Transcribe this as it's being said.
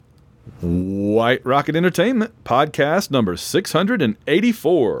White Rocket Entertainment, podcast number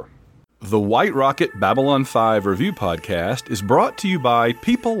 684. The White Rocket Babylon 5 Review Podcast is brought to you by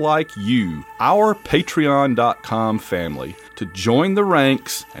people like you, our Patreon.com family. To join the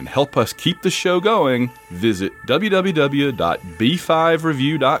ranks and help us keep the show going, visit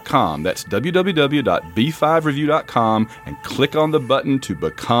www.b5review.com. That's www.b5review.com and click on the button to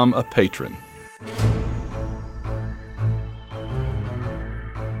become a patron.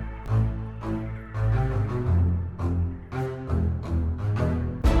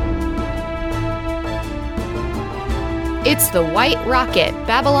 It's the White Rocket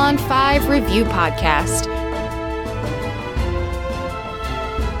Babylon 5 Review Podcast.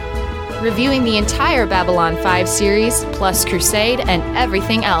 Reviewing the entire Babylon 5 series, plus Crusade and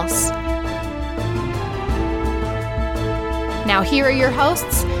everything else. Now here are your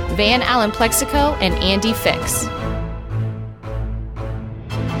hosts, Van Allen Plexico and Andy Fix.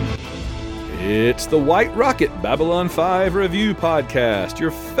 It's the White Rocket Babylon 5 Review Podcast,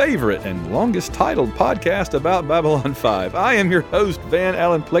 your favorite and longest titled podcast about Babylon 5. I am your host, Van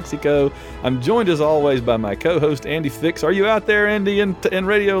Allen Plexico. I'm joined as always by my co-host, Andy Fix. Are you out there, Andy, in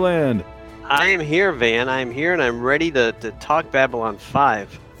Radioland? I am here, Van. I'm here and I'm ready to talk Babylon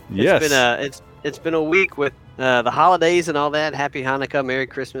 5. Yes. It's been a week with the holidays and all that. Happy Hanukkah, Merry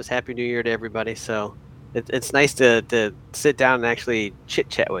Christmas, Happy New Year to everybody. So it's nice to sit down and actually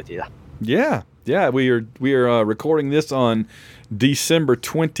chit-chat with you. Yeah. We are recording this on December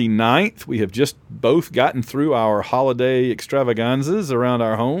 29th. We have just both gotten through our holiday extravaganzas around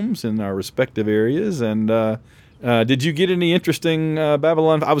our homes in our respective areas. And did you get any interesting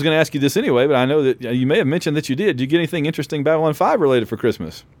Babylon? I was going to ask you this anyway, but I know that you may have mentioned that you did. Did you get anything interesting Babylon 5 related for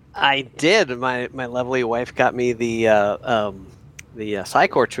Christmas? I did. My lovely wife got me the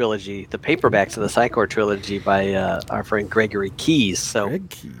Psychor trilogy, the paperbacks of the Psychor trilogy by our friend Gregory Keyes. So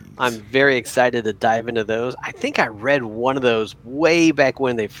I'm very excited to dive into those. I think I read one of those way back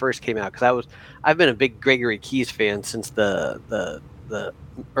when they first came out because I've been a big Gregory Keyes fan since the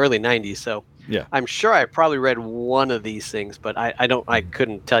early 90s. So yeah, I'm sure I probably read one of these things, but I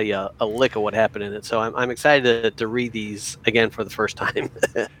couldn't tell you a lick of what happened in it. So I'm excited to read these again for the first time.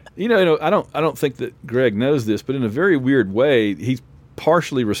 You know, I don't think that Greg knows this, but in a very weird way, he's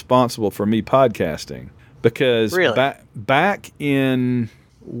partially responsible for me podcasting because really? back in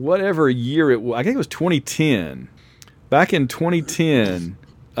whatever year it was, I think it was 2010. Back in 2010,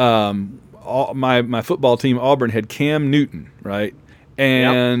 my football team Auburn had Cam Newton, right?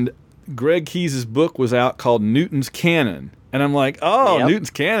 And Greg Keyes' book was out called Newton's Canon. And I'm like, Newton's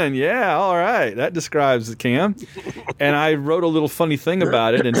Canon, yeah, all right. That describes the Cam. And I wrote a little funny thing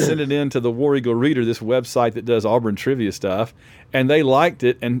about it and sent it in to the War Eagle Reader, this website that does Auburn trivia stuff. And they liked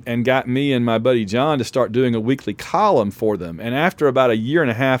it and got me and my buddy John to start doing a weekly column for them. And after about a year and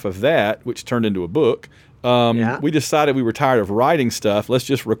a half of that, which turned into a book, we decided we were tired of writing stuff. Let's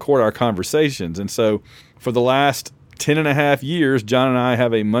just record our conversations. And so for the last 10 and a half years, John and I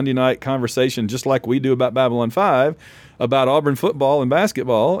have a Monday night conversation just like we do about Babylon 5 about Auburn football and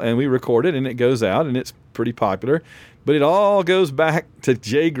basketball, and we record it, and it goes out, and it's pretty popular. But it all goes back to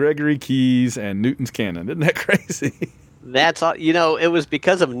J. Gregory Keyes and Newton's Canon. Isn't that crazy? That's all. You know, it was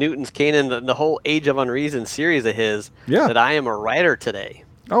because of Newton's Canon, the whole Age of Unreason series of his, that I am a writer today.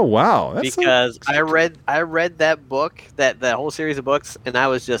 Oh wow! I read that book, that whole series of books, and I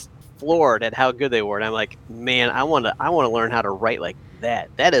was just floored at how good they were. And I'm like, man, I want to learn how to write like that.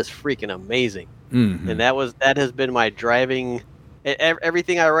 That is freaking amazing. Mm-hmm. And that has been my driving.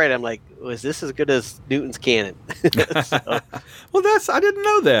 Everything I write, I'm like, was this as good as Newton's Canon? Well, I didn't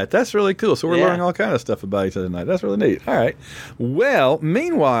know that. That's really cool. So we're learning all kind of stuff about each other tonight. That's really neat. All right. Well,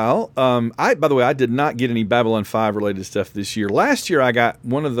 meanwhile, by the way, I did not get any Babylon 5 related stuff this year. Last year, I got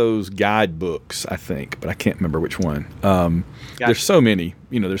one of those guidebooks, I think, but I can't remember which one. Gotcha. There's so many.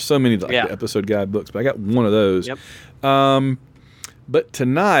 There's so many the episode guidebooks, but I got one of those. Yep. But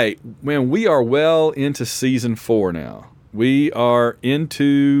tonight, man, we are well into season 4 now. We are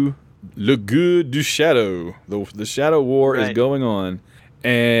into Le Gueux du Shadow. The Shadow War is going on.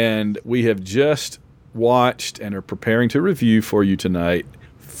 And we have just watched and are preparing to review for you tonight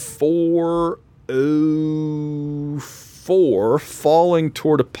 404 Falling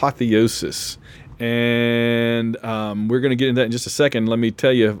Toward Apotheosis. And we're going to get into that in just a second. Let me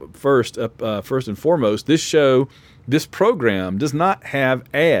tell you first and foremost, this program does not have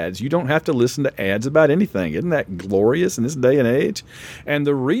ads. You don't have to listen to ads about anything. Isn't that glorious in this day and age? And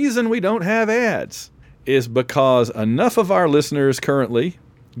the reason we don't have ads is because enough of our listeners currently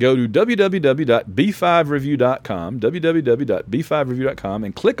go to www.b5review.com,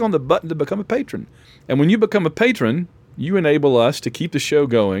 and click on the button to become a patron. And when you become a patron, you enable us to keep the show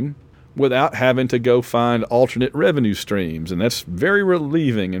going without having to go find alternate revenue streams. And that's very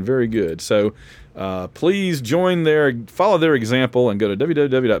relieving and very good. So please follow their example and go to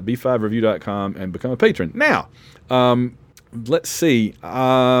www.b5review.com and become a patron. Now, let's see.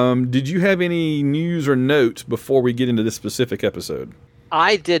 Did you have any news or notes before we get into this specific episode?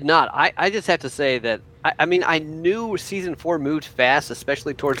 I did not. I just have to say that, I mean, I knew Season 4 moved fast,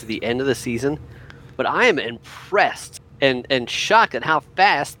 especially towards the end of the season, but I am impressed and shocked at how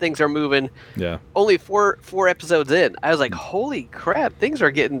fast things are moving. Yeah. Only four episodes in. I was like, holy crap, things are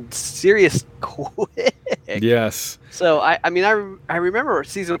getting serious quick. Yes. So, I mean, I remember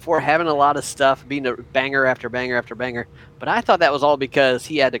Season 4 having a lot of stuff, being a banger after banger after banger, but I thought that was all because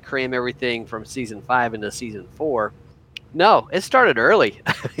he had to cram everything from Season 5 into Season 4. No, it started early.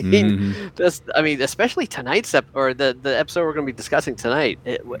 I mean, especially tonight's the episode we're going to be discussing tonight.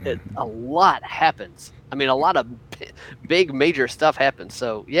 A lot happens. I mean, a lot of big major stuff happens.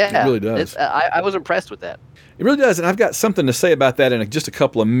 So yeah, it really does. I was impressed with that. It really does, and I've got something to say about that in just a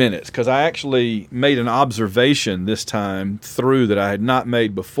couple of minutes, because I actually made an observation this time through that I had not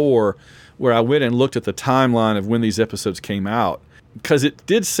made before, where I went and looked at the timeline of when these episodes came out, because it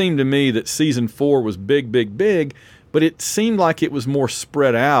did seem to me that Season 4 was big, but it seemed like it was more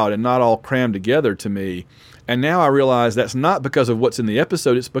spread out and not all crammed together to me. And now I realize that's not because of what's in the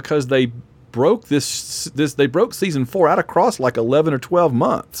episode. It's because they broke they broke Season 4 out across like 11 or 12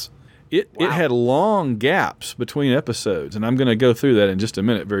 months. It had long gaps between episodes, and I'm going to go through that in just a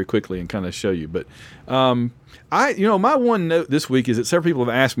minute very quickly and kind of show you. But my one note this week is that several people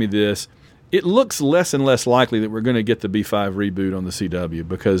have asked me this. It looks less and less likely that we're going to get the B5 reboot on the CW,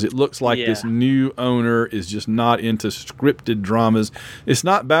 because it looks like this new owner is just not into scripted dramas. It's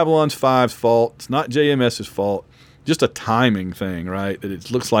not Babylon's 5's fault. It's not JMS's fault. Just a timing thing, right? That it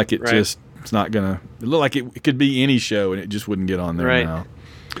looks like it's not going to... It looked like it could be any show, and it just wouldn't get on there now.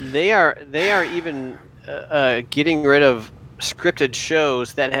 They are even getting rid of scripted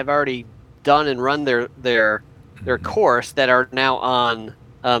shows that have already done and run their course that are now on...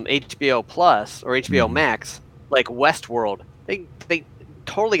 HBO Plus or HBO Max, like Westworld. They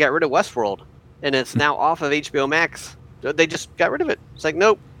totally got rid of Westworld, and it's now off of HBO Max. They just got rid of it. It's like,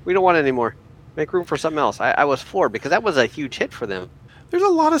 nope, we don't want it anymore. Make room for something else. I was floored because that was a huge hit for them. There's a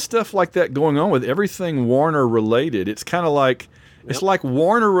lot of stuff like that going on with everything Warner related. It's kind of like it's like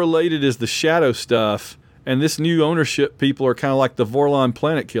Warner related is the Shadow stuff. And this new ownership people are kind of like the Vorlon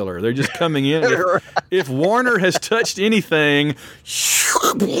Planet Killer. They're just coming in. If Warner has touched anything,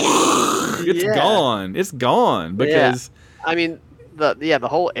 it's gone. It's gone because I mean the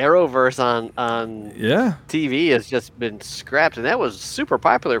whole Arrowverse on TV has just been scrapped, and that was super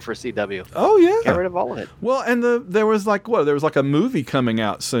popular for CW. Oh yeah, get rid of all of it. Well, and there was like a movie coming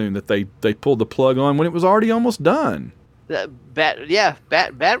out soon that they pulled the plug on when it was already almost done.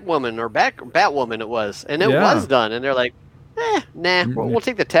 Batwoman or Batwoman it was, and it was done, and they're like, we'll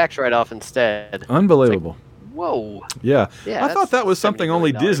take the tax write-off instead. Unbelievable. Like, whoa. Yeah. I thought that was something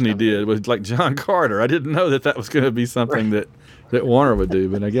only Disney did with like John Carter. I didn't know that was going to be something that Warner would do,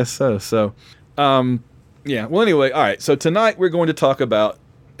 but I guess so. So, well, anyway, all right. So tonight we're going to talk about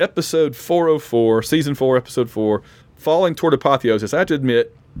episode 404, season 4, episode 4, Falling Toward Apotheosis. I have to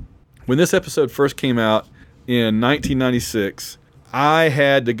admit, when this episode first came out, in 1996, I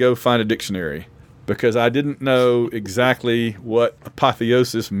had to go find a dictionary because I didn't know exactly what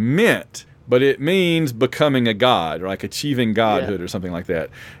apotheosis meant, but it means becoming a god, or like achieving godhood or something like that.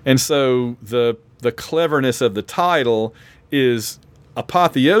 And so the cleverness of the title is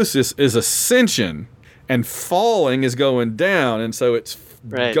apotheosis is ascension, and falling is going down, and so it's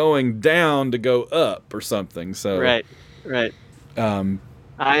going down to go up or something. So right.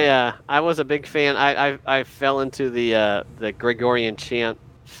 I was a big fan. I fell into the Gregorian chant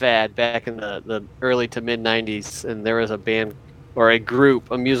fad back in the early to mid 90s, and there was a band or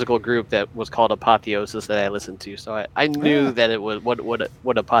a musical group that was called Apotheosis that I listened to. So I knew that it was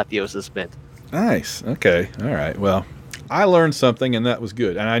what apotheosis meant. Nice. Okay. All right. Well, I learned something, and that was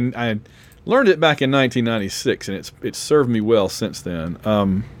good. And I learned it back in 1996, and it's served me well since then.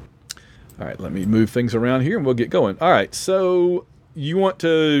 All right. Let me move things around here, and we'll get going. All right. So. You want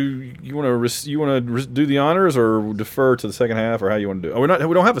to do the honors or defer to the second half, or how you want to do it? We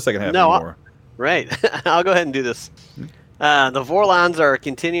don't have a second half anymore. Right. I'll go ahead and do this. The Vorlons are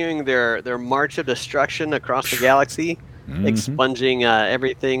continuing their march of destruction across the galaxy, expunging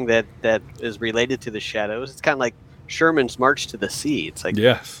everything that is related to the shadows. It's kind of like Sherman's March to the Sea. It's like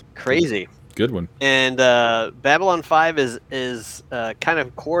crazy. Good one. And Babylon 5 is kind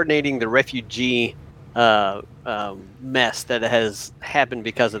of coordinating the refugee mess that has happened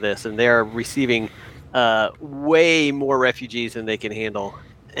because of this, and they're receiving way more refugees than they can handle.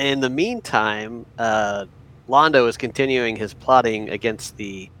 in the meantime, Londo is continuing his plotting against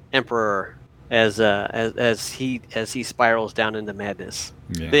the Emperor as he spirals down into madness.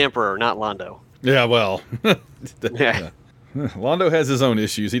 Yeah. The Emperor, not Londo. Yeah, well, yeah. Londo has his own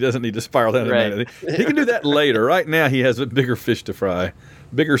issues. He doesn't need to spiral down into madness. He can do that later. Right now, he has a bigger fish to fry,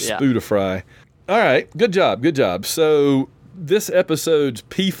 bigger stew to fry. All right, good job. So this episode's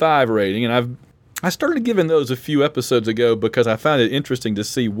P5 rating, and I started giving those a few episodes ago because I found it interesting to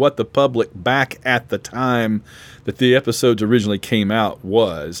see what the public back at the time that the episodes originally came out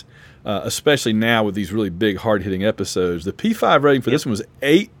was, especially now with these really big, hard-hitting episodes. The P5 rating for this one was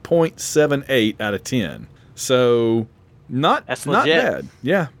 8.78 out of 10. So not bad.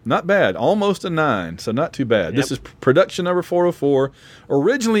 Yeah, not bad. Almost a 9, so not too bad. Yep. This is production number 404.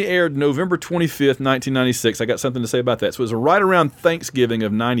 Originally aired November 25th, 1996. I got something to say about that. So it was right around Thanksgiving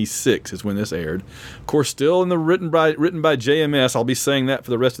of 96 is when this aired. Of course, still in the written by JMS. I'll be saying that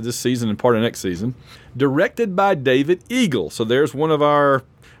for the rest of this season and part of next season. Directed by David Eagle. So there's one of our...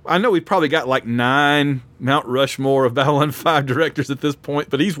 I know we've probably got like 9 Mount Rushmore of Babylon 5 directors at this point,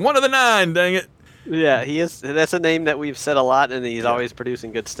 but he's one of the 9, dang it. Yeah, he is. That's a name that we've said a lot, and he's always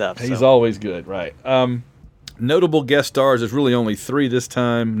producing good stuff. He's always good, right. Notable guest stars, there's really only 3 this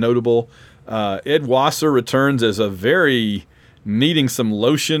time, notable. Ed Wasser returns as a very needing some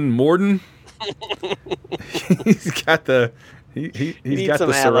lotion Morden. He's got the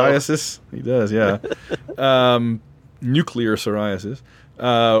psoriasis. He does, yeah. Nuclear psoriasis.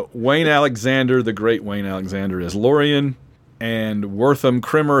 Wayne Alexander, the great Wayne Alexander, as Lorien. And Wortham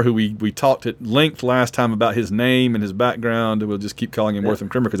Krimmer, who we talked at length last time about his name and his background. We'll just keep calling him Wortham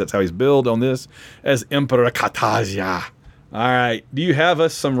Krimmer because that's how he's billed on this, as Emperor Cartagia. All right. Do you have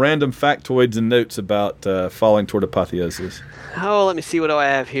us some random factoids and notes about falling toward apotheosis? Oh, let me see. What do I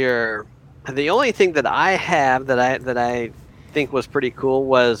have here? The only thing that I have that I think was pretty cool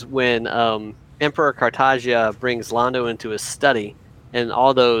was when Emperor Cartagia brings Londo into his study, and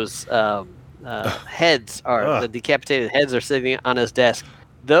all those... heads the decapitated heads are sitting on his desk.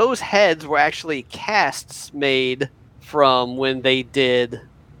 Those heads were actually casts made from when they did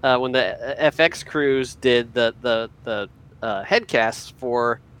when the FX crews did the head casts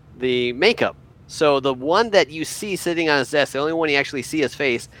for the makeup. So the one that you see sitting on his desk, the only one you actually see his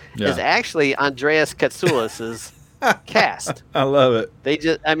face, is actually Andreas Katsoulis's cast. I love it. They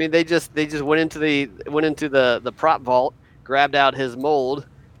just went into the prop vault, grabbed out his mold,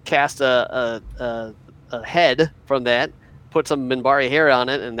 cast a head from that, put some Minbari hair on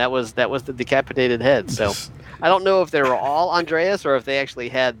it, and that was the decapitated head. So I don't know if they were all Andreas or if they actually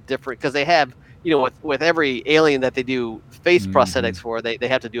had different, because they have, with every alien that they do face prosthetics for, they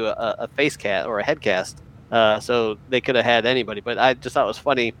have to do a face cast or a head cast. So they could have had anybody, but I just thought it was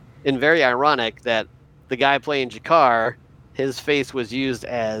funny and very ironic that the guy playing Jakar, his face was used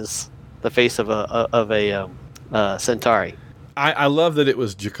as the face of a Centauri. I love that it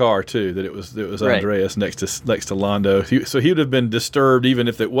was Jakar too. That it was Andreas next to Londo. So he would have been disturbed even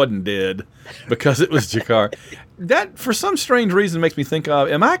if it wasn't dead, because it was Jakar. That, for some strange reason, makes me think of: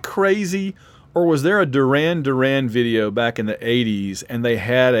 am I crazy, or was there a Duran Duran video back in the '80s and they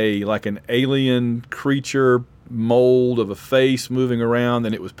had an alien creature mold of a face moving around,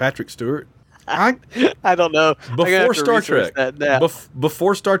 and it was Patrick Stewart? I don't know. Before Star Trek,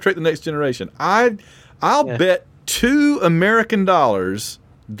 before Star Trek: The Next Generation, I'll bet $2 American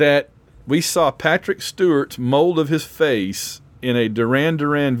that we saw Patrick Stewart's mold of his face in a Duran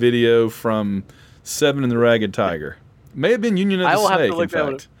Duran video from Seven and the Ragged Tiger. May have been Union of the Snake, in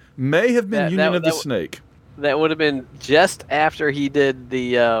fact. May have been Union of the Snake. That would have been just after he did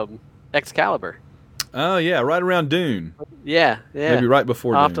the Excalibur. Oh, yeah, right around Dune. Yeah. Maybe right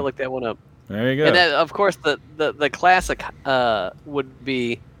before Dune. I'll have to look that one up. There you go. And then, of course, the classic would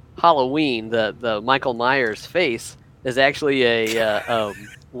be Halloween. The Michael Myers face is actually a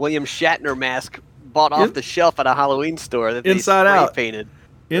William Shatner mask bought off the shelf at a Halloween store that they spray painted.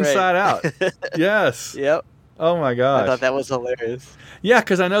 Inside Out. Yes. Yep. Oh my gosh. I thought that was hilarious. Yeah,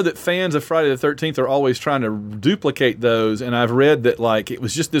 because I know that fans of Friday the 13th are always trying to duplicate those, and I've read that it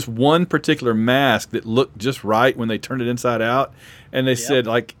was just this one particular mask that looked just right when they turned it inside out, and they said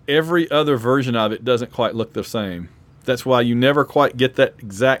every other version of it doesn't quite look the same. That's why you never quite get that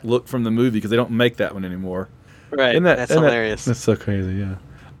exact look from the movie, because they don't make that one anymore. Right. That's hilarious. That's so crazy, yeah.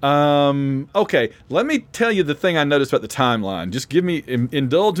 Okay, let me tell you the thing I noticed about the timeline. Just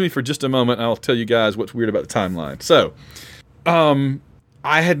indulge me for just a moment, and I'll tell you guys what's weird about the timeline. So, I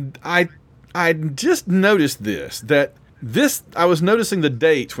just noticed I was noticing the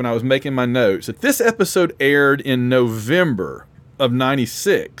dates when I was making my notes, that this episode aired in November of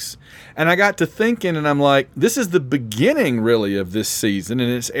 96. And I got to thinking, and I'm like, this is the beginning, really, of this season,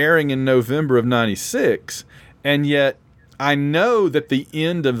 and it's airing in November of 96. And yet, I know that the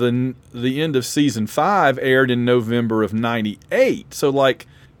end of season 5 aired in November of 98. So, like,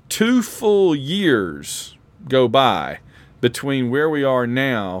 2 full years go by between where we are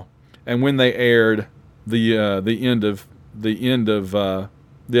now and when they aired the end of the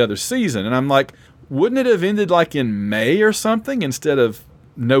other season. And I'm like, wouldn't it have ended like in May or something instead of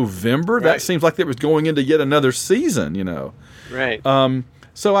November? Right. That seems like it was going into yet another season, you know. Right.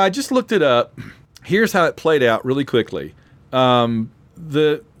 So I just looked it up. Here's how it played out really quickly. I didn't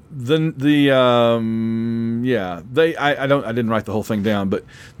write the whole thing down, but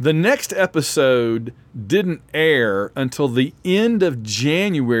the next episode didn't air until the end of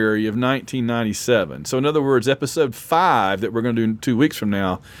January of 1997. So in other words, episode 5 that we're going to do in 2 weeks from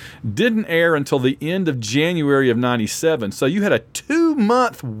now didn't air until the end of January of 97. So you had a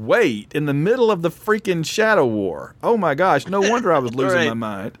 2-month wait in the middle of the freaking Shadow War. Oh my gosh, no wonder I was losing my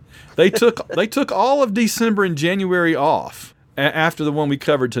mind. They took all of December and January off after the one we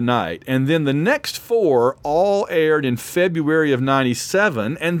covered tonight. And then the next 4 all aired in February of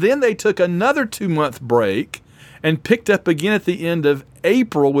 97. And then they took another 2-month break and picked up again at the end of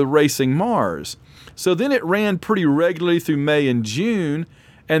April with Racing Mars. So then it ran pretty regularly through May and June.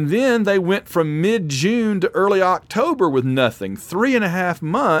 And then they went from mid-June to early October with nothing. 3.5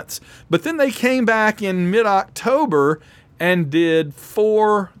 months. But then they came back in mid-October and did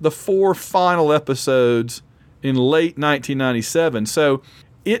the 4 final episodes in late 1997. So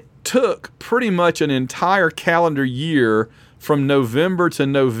it took pretty much an entire calendar year from November to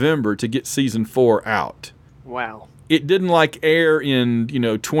November to get season 4 out. Wow. It didn't like air in,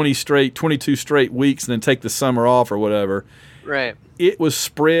 22 straight weeks and then take the summer off or whatever. Right. It was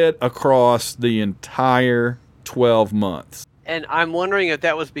spread across the entire 12 months. And I'm wondering if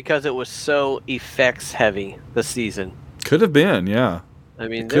that was because it was so effects heavy this season. Could have been, yeah. I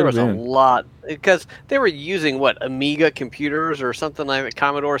mean, there was a lot, because they were using, Amiga computers or something like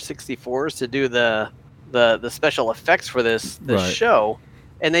Commodore 64s to do the special effects for this right. show.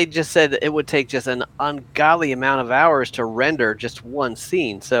 And they just said that it would take just an ungodly amount of hours to render just one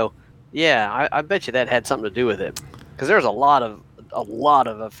scene. So, yeah, I bet you that had something to do with it. Because there's a lot of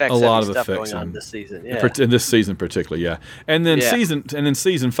effects stuff going on this season. Yeah. In this season particularly, yeah. And then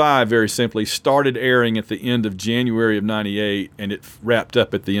season 5 very simply started airing at the end of January of 98 and it wrapped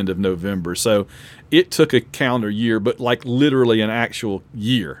up at the end of November. So it took a calendar year, but like literally an actual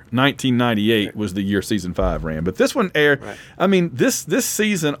year. 1998 was the year season 5 ran. But this one aired, right. I mean, this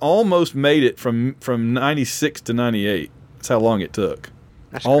season almost made it from 96 to 98. That's how long it took.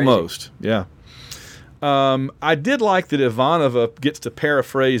 That's almost, crazy. Yeah. I did like that Ivanova gets to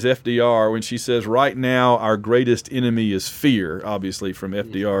paraphrase FDR when she says, right now our greatest enemy is fear, obviously from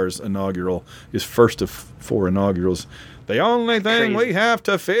FDR's inaugural, his first of 4 inaugurals. The only thing we have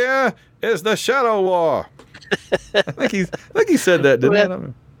to fear is the Shadow War. I think he said that, didn't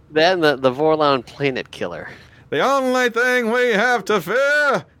he? That and the Vorlon Planet Killer. The only thing we have to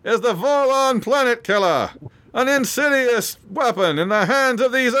fear is the Vorlon Planet Killer, an insidious weapon in the hands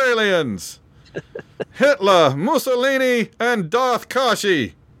of these aliens. Hitler, Mussolini, and Darth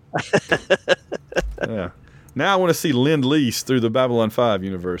Kashi. Yeah. Now I want to see Lend-Lease through the Babylon 5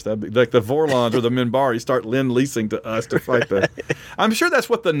 universe. That'd be like the Vorlons or the Minbari start Lend-Leasing to us to fight the... I'm sure that's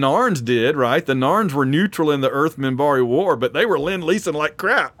what the Narns did, right? The Narns were neutral in the Earth-Minbari war, but they were Lend-Leasing like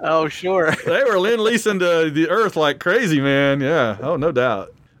crap. Oh, sure. They were Lend-Leasing to the Earth like crazy, man. Yeah. Oh, no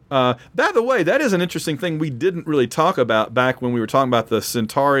doubt. By the way, that is an interesting thing we didn't really talk about back when we were talking about the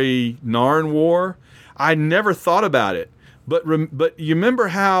Centauri-Narn War. I never thought about it. But you remember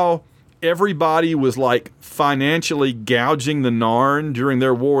how everybody was like financially gouging the Narn during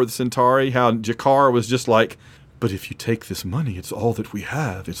their war with Centauri? How Jakar was just like, but if you take this money, it's all that we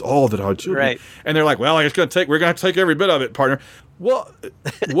have. It's all that our children. Right. And they're like, well, we're going to take every bit of it, partner. Well,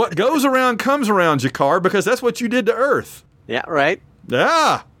 what goes around comes around, Jakar, because that's what you did to Earth. Yeah, right.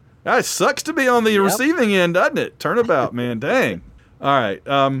 Yeah. That sucks to be on the receiving end, doesn't it? Turnabout, man. Dang. All right.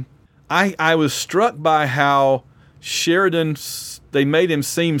 I was struck by how Sheridan, they made him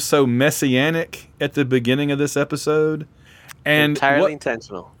seem so messianic at the beginning of this episode. And entirely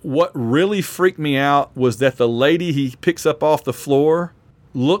intentional. What really freaked me out was that the lady he picks up off the floor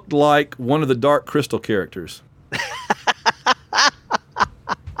looked like one of the Dark Crystal characters.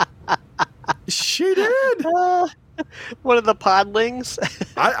 She did. One of the podlings.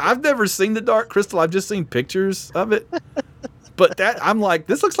 I've never seen the Dark Crystal. I've just seen pictures of it. But I'm like,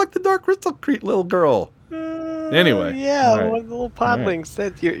 this looks like the Dark Crystal little girl. Anyway. Yeah, right. One of the little podlings.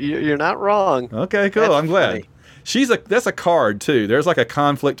 Right. You're not wrong. Okay, cool. That's I'm glad. Funny. That's a card too. There's like a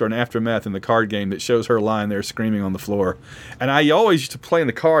conflict or an aftermath in the card game that shows her lying there screaming on the floor. And I always used to play in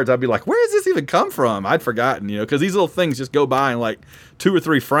the cards. I'd be like, where does this even come from? I'd forgotten, because these little things just go by in like 2 or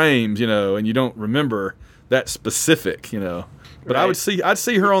 3 frames, and you don't remember that specific, But right. I'd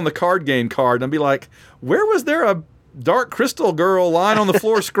see her on the card game card and I'd be like, where was there a Dark Crystal girl lying on the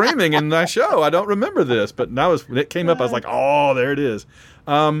floor screaming in that show? I don't remember this, but when it came up, I was like, oh, there it is.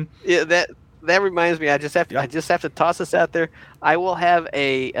 Yeah, that reminds me. I just have to toss this out there. I will have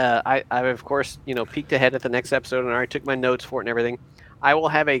I of course peeked ahead at the next episode and already took my notes for it and everything. I will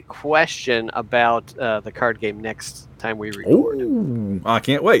have a question about the card game next time we record. Ooh, I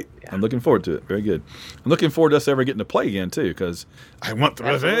can't wait. Yeah. I'm looking forward to it. Very good. I'm looking forward to us ever getting to play again too, because I want the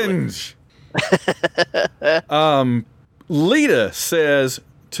revenge. Lita says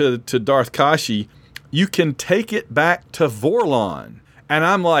to Darth Kashi, you can take it back to Vorlon. And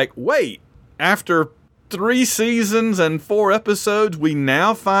I'm like, wait, after 3 seasons and 4 episodes, we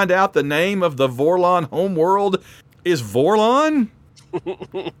now find out the name of the Vorlon homeworld is Vorlon?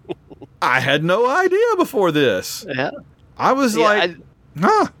 I had no idea before this. Yeah. I was that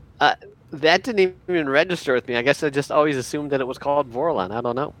didn't even register with me. I guess I just always assumed that it was called Vorlon. I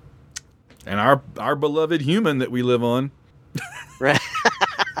don't know. And our beloved human that we live on. Right.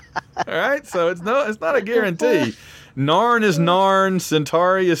 All right, so it's not a guarantee. Narn is Narn,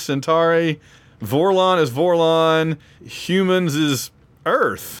 Centauri is Centauri, Vorlon is Vorlon, humans is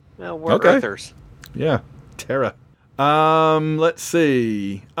Earth. Well, we're Earthers. Yeah, Terra. Let's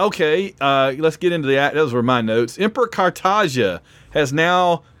see. Okay, let's get into those were my notes. Emperor Cartagia has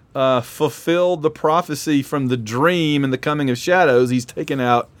now fulfilled the prophecy from the dream and the coming of shadows. He's taken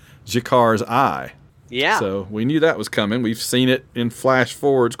out Jakar's eye. Yeah. So we knew that was coming. We've seen it in flash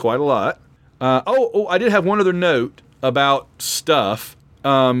forwards quite a lot. I did have one other note about stuff.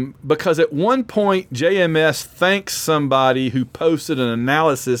 Because at one point, JMS thanks somebody who posted an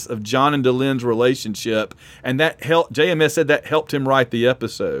analysis of John and Delenn's relationship, and that helped. JMS said that helped him write the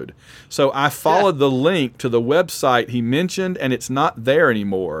episode. So I followed the link to the website he mentioned, and it's not there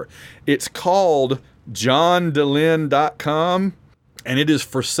anymore. It's called johndelenne.com, and it is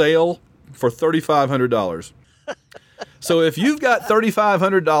for sale for $3,500. So if you've got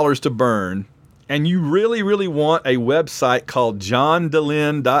 $3,500 to burn, and you really, really want a website called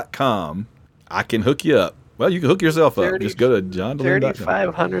johndelenne.com, I can hook you up. Well, you can hook yourself up. Just go to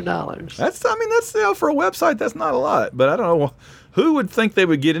johndelenne.com. $3,500. That's for a website, that's not a lot. But I don't know. Who would think they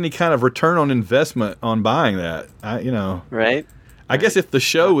would get any kind of return on investment on buying that? Right. I guess if the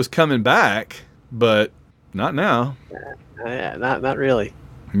show was coming back, but not now. Yeah, not really.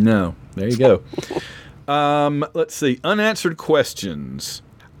 No. There you go. Let's see. Unanswered questions.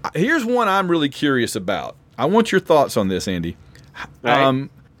 Here's one I'm really curious about. I want your thoughts on this, Andy. Right.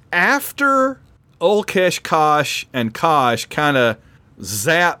 After Ulkesh, Kosh, and Kosh kind of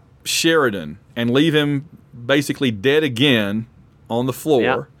zap Sheridan and leave him basically dead again on the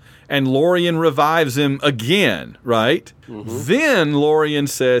floor, and Lorian revives him again, right? Mm-hmm. Then Lorian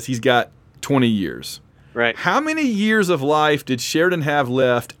says he's got 20 years. Right. How many years of life did Sheridan have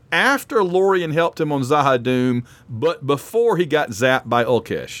left after Lorian helped him on Zahadum, but before he got zapped by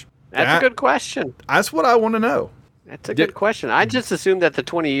Ulkesh? That's a good question. That's what I want to know. That's a good question. I just assumed that the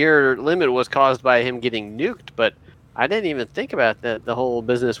 20-year limit was caused by him getting nuked, but I didn't even think about the whole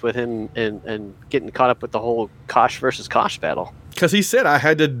business with him and getting caught up with the whole Kosh versus Kosh battle. Because he said I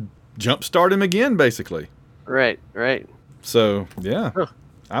had to jumpstart him again, basically. Right. So, yeah. Huh.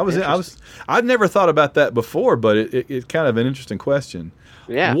 I've never thought about that before, but it's kind of an interesting question.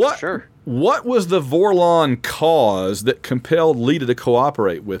 Yeah, sure. What was the Vorlon cause that compelled Lita to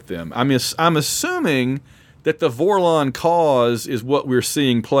cooperate with them? I mean, I'm assuming that the Vorlon cause is what we're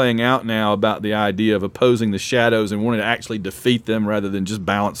seeing playing out now about the idea of opposing the shadows and wanting to actually defeat them rather than just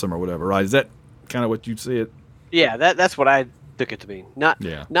balance them or whatever, right? Is that kind of what you'd see it? Yeah, that's what I took it to mean. Not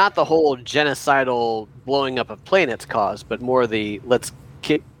the whole genocidal blowing up of planets cause, but more the let's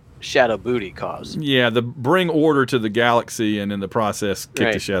kick shadow booty cause. Yeah, the bring order to the galaxy and in the process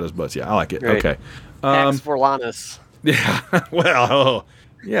kick the shadows' butts. Yeah, I like it. Right. Okay. Pax Vorlanus. Yeah. Well,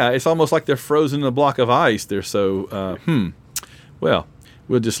 yeah, it's almost like they're frozen in a block of ice. They're so well,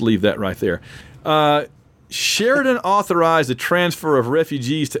 we'll just leave that right there. Sheridan authorized the transfer of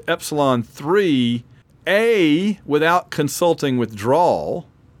refugees to Epsilon 3, A, without consulting withdrawal,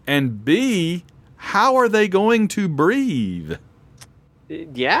 and B, how are they going to breathe?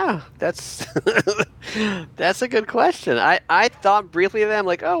 Yeah, that's that's a good question. I thought briefly of that. I'm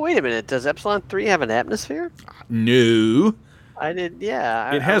like, oh, wait a minute. Does Epsilon 3 have an atmosphere? No. I did,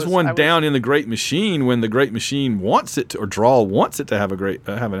 yeah. It has one down in the Great Machine when the Great Machine wants it to, or Drawl wants it to have an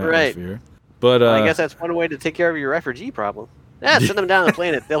atmosphere. But I guess that's one way to take care of your refugee problem. Yeah, send them down the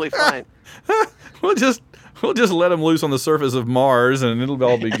planet; they'll be fine. we'll just let them loose on the surface of Mars, and it'll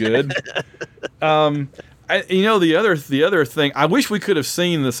all be good. The other thing, I wish we could have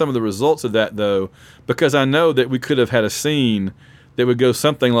seen some of the results of that though, because I know that we could have had a scene that would go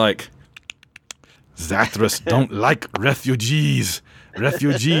something like, "Zathras don't like refugees.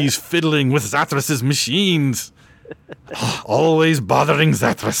 Refugees fiddling with Zathras's machines. Always bothering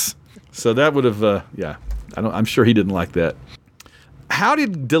Zathras." So that would have, I'm sure he didn't like that. How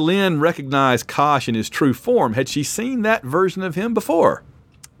did Delenn recognize Kosh in his true form? Had she seen that version of him before?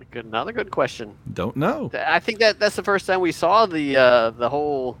 Another good question. Don't know. I think that's the first time we saw the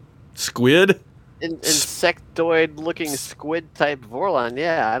whole squid, insectoid-looking squid type Vorlon.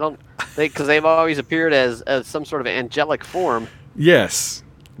 Yeah, I don't think, because they've always appeared as some sort of angelic form. Yes,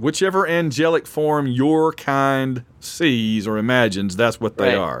 whichever angelic form your kind sees or imagines, that's what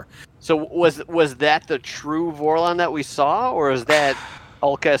they are. So was that the true Vorlon that we saw, or is that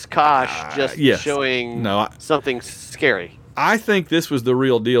Ulkes Kosh just showing something scary? I think this was the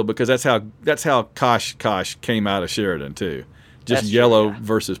real deal, because that's how Kosh came out of Sheridan too, just yellow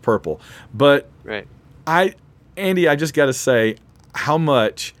versus purple. But Andy, I just got to say how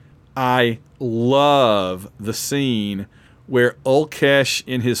much I love the scene where Ulkesh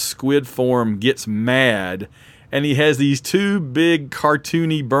in his squid form gets mad, and he has these two big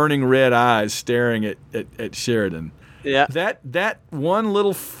cartoony burning red eyes staring at Sheridan. Yeah. That one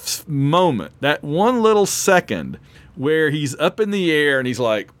little moment, that one little second where he's up in the air and he's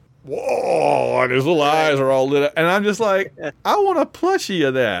like, whoa, and his little eyes are all lit up. And I'm just like, I want a plushie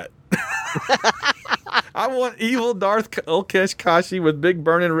of that. I want evil Darth Ulkesh Kashi with big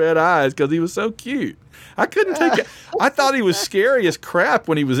burning red eyes, because he was so cute. I couldn't take it. I thought he was scary as crap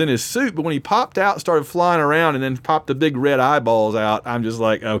when he was in his suit, but when he popped out and started flying around and then popped the big red eyeballs out, I'm just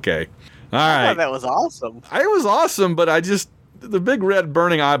like, okay. All right. I thought that was awesome. It was awesome, but the big red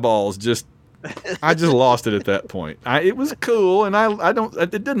burning eyeballs I just lost it at that point. It was cool, and it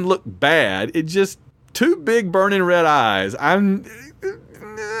didn't look bad. It just, two big burning red eyes.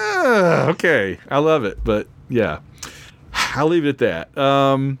 Okay. I love it, but yeah. I'll leave it at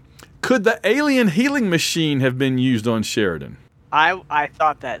that. Could the alien healing machine have been used on Sheridan? I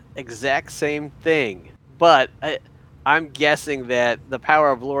thought that exact same thing, but I'm guessing that the power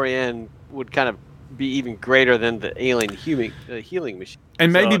of Lorien would kind of be even greater than the alien healing machine.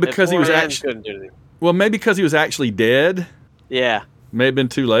 And maybe because he was actually, maybe because he was actually dead. Yeah, may have been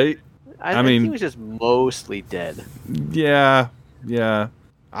too late. I mean, he was just mostly dead. Yeah.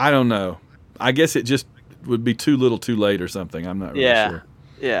 I don't know. I guess it just would be too little, too late, or something. I'm not really sure.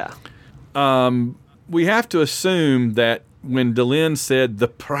 Yeah. We have to assume that when Delenn said the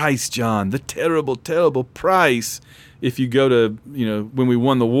price, John, the terrible, terrible price, if you go to, when we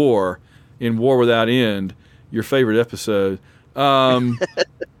won the war in War Without End, your favorite episode,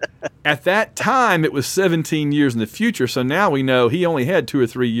 at that time it was 17 years in the future. So now we know he only had 2 or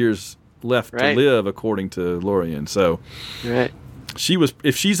 3 years left to live, according to Lorien. So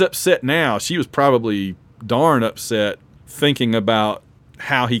if she's upset now, she was probably darn upset thinking about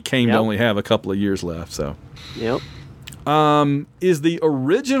how he came to only have a couple of years left. So, is the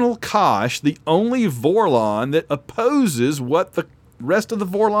original Kosh the only Vorlon that opposes what the rest of the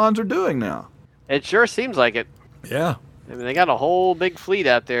Vorlons are doing now? It sure seems like it. Yeah. I mean, they got a whole big fleet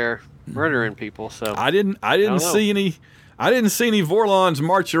out there murdering people. So I didn't see any Vorlons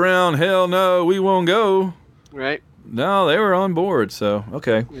march around. Hell no, we won't go. Right. No, they were on board. So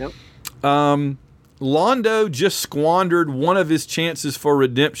okay. Yep. Londo just squandered one of his chances for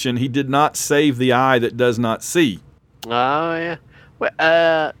redemption. He did not save the eye that does not see. Oh, yeah.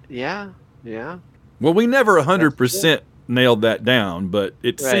 Well, yeah. Well, we never 100% nailed that down, but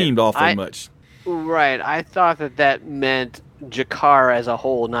it seemed awfully much. Right. I thought that meant Jakar as a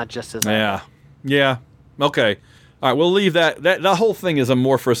whole, not just as Yeah. Okay. All right, we'll leave that. The whole thing is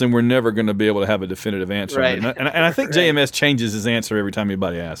amorphous, and we're never going to be able to have a definitive answer. Right. And I think JMS changes his answer every time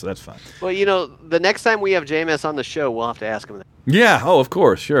anybody asks, so that's fine. Well, the next time we have JMS on the show, we'll have to ask him that. Yeah. Oh, of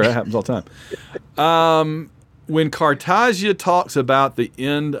course. Sure. That happens all the time. When Cartagia talks about the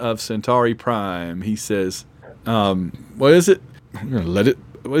end of Centauri Prime, he says, what is it? We're going to let it...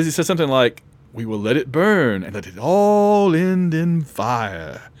 What does he say? Something like, we will let it burn and let it all end in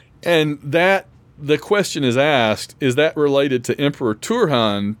fire. And that... The question is asked, is that related to Emperor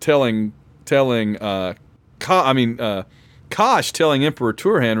Turhan telling Kosh telling Emperor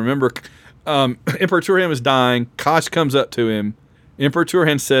Turhan, remember, Emperor Turhan was dying, Kosh comes up to him, Emperor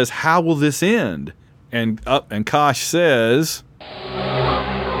Turhan says, how will this end? And Kosh says,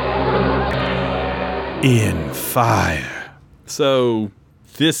 in fire. So,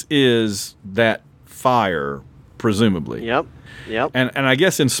 this is that fire, presumably. Yep. And I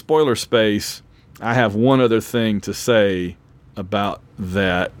guess in spoiler space, I have one other thing to say about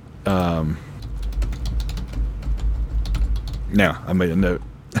that. Now, I made a note.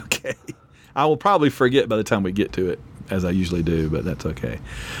 Okay. I will probably forget by the time we get to it, as I usually do, but that's okay.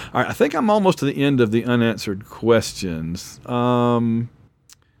 All right, I think I'm almost to the end of the unanswered questions.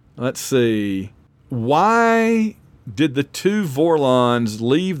 Let's see. Why did the two Vorlons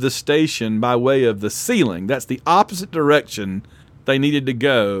leave the station by way of the ceiling? That's the opposite direction they needed to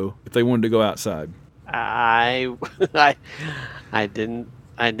go if they wanted to go outside. I didn't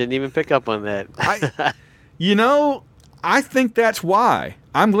even pick up on that. I think that's why.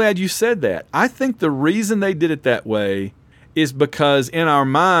 I'm glad you said that. I think the reason they did it that way is because in our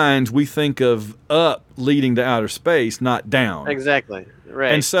minds we think of up leading to outer space, not down. Exactly.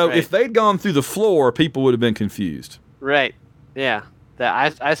 Right. And so if they'd gone through the floor, people would have been confused. Right. Yeah.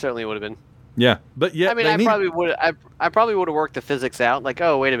 That I certainly would have been. Yeah. But yeah. I mean, I probably would have worked the physics out. Like,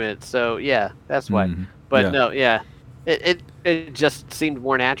 oh, wait a minute. So yeah, that's why. Mm-hmm. But no, yeah, it just seemed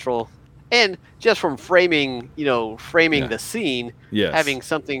more natural. And just from framing the scene, yes. having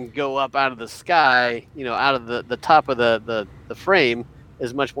something go up out of the sky, out of the top of the frame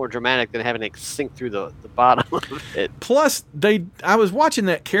is much more dramatic than having it sink through the bottom of it. Plus, I was watching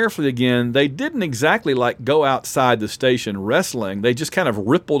that carefully again. They didn't exactly like go outside the station wrestling. They just kind of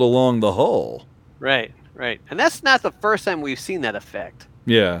rippled along the hull. Right. And that's not the first time we've seen that effect.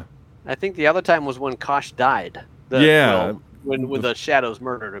 Yeah. I think the other time was when Kosh died. When the shadows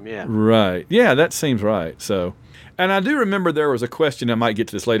murdered him, yeah. Right. Yeah, that seems right. So, and I do remember there was a question, I might get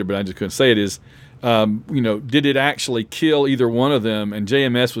to this later, but I just couldn't say it, is, did it actually kill either one of them? And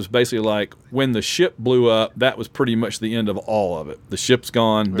JMS was basically like, when the ship blew up, that was pretty much the end of all of it. The ship's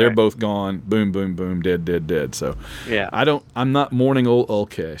gone, they're both gone, boom, boom, boom, dead. So, yeah. I'm not mourning old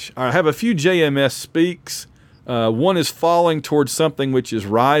Ulkesh. All right, I have a few JMS speaks. One is falling towards something which is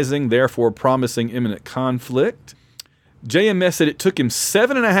rising, therefore promising imminent conflict. JMS said it took him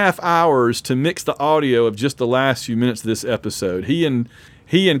 7.5 hours to mix the audio of just the last few minutes of this episode. He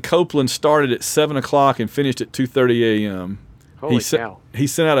and Copeland started at 7 o'clock and finished at 2:30 a.m. Holy cow. He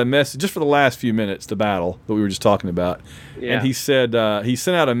sent out a message just for the last few minutes, the battle that we were just talking about. Yeah. And he said he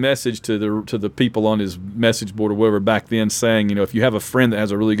sent out a message to the people on his message board or whatever back then saying, if you have a friend that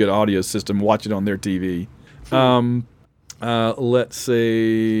has a really good audio system, watch it on their TV. Let's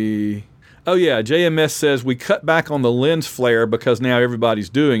see. Oh yeah, JMS says we cut back on the lens flare because now everybody's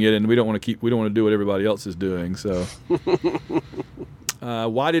doing it, and we don't want to do what everybody else is doing. So,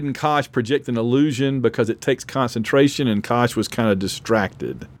 why didn't Kosh project an illusion? Because it takes concentration, and Kosh was kind of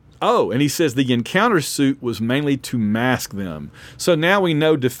distracted. Oh, and he says the encounter suit was mainly to mask them. So now we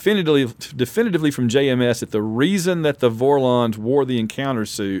know definitively from JMS that the reason that the Vorlons wore the encounter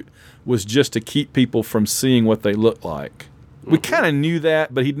suit was just to keep people from seeing what they look like. We kind of knew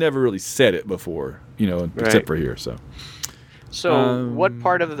that, but he'd never really said it before, except for here. So what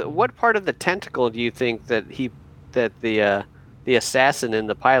part of the tentacle do you think that the assassin and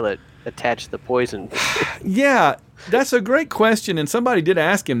the pilot attached the poison? Yeah, that's a great question, and somebody did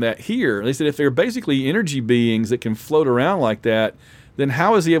ask him that here. They said if they're basically energy beings that can float around like that, then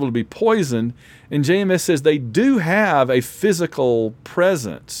how is he able to be poisoned? And JMS says they do have a physical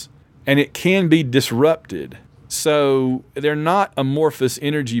presence, and it can be disrupted. So they're not amorphous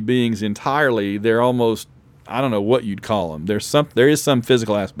energy beings entirely. They're almost, I don't know what you'd call them. There is some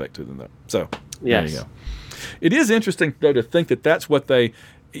physical aspect to them, though. So There you go. It is interesting, though, to think that that's what they,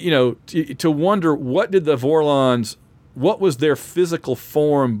 to wonder what did the Vorlons, what was their physical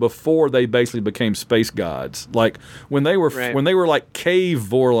form before they basically became space gods? Like when they were like cave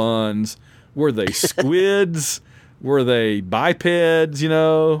Vorlons, were they squids? Were they bipeds,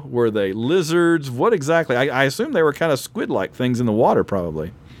 Were they lizards? What exactly? I assume they were kind of squid-like things in the water,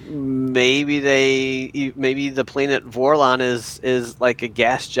 probably. Maybe the planet Vorlon is like a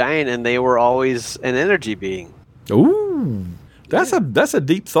gas giant, and they were always an energy being. Ooh, that's a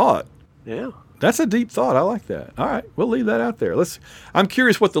deep thought. Yeah, that's a deep thought. I like that. All right, we'll leave that out there. I'm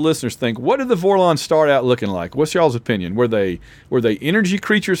curious what the listeners think. What did the Vorlons start out looking like? What's y'all's opinion? Were they energy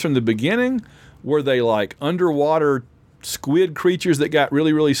creatures from the beginning? Were they like underwater squid creatures that got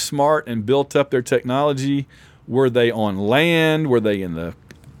really, really smart and built up their technology? Were they on land? Were they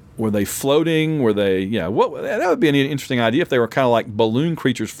floating? Were they, that would be an interesting idea if they were kind of like balloon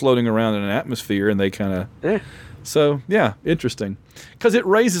creatures floating around in an atmosphere and they kind of, So, yeah, interesting. Because it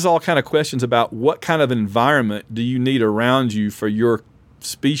raises all kind of questions about what kind of environment do you need around you for your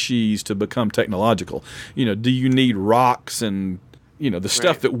species to become technological? Do you need rocks and the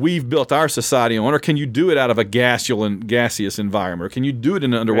stuff that we've built our society on, or can you do it out of a gaseous environment, or can you do it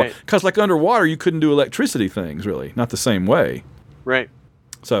in an underwater? Because like underwater, you couldn't do electricity things, really, not the same way. Right.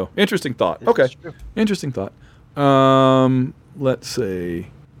 So interesting thought. Okay, interesting thought. Let's see.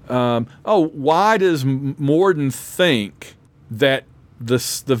 Why does Morden think that the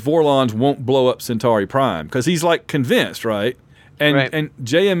Vorlons won't blow up Centauri Prime? Because he's like convinced, right? And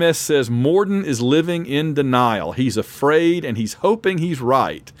JMS says Morden is living in denial. He's afraid and he's hoping he's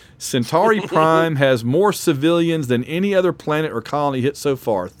right. Centauri Prime has more civilians than any other planet or colony hit so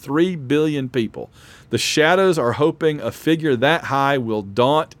far. 3 billion people. The Shadows are hoping a figure that high will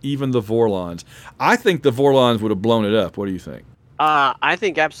daunt even the Vorlons. I think the Vorlons would have blown it up. What do you think? I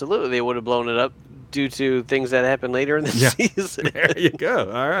think absolutely they would have blown it up due to things that happened later in the season. There you go.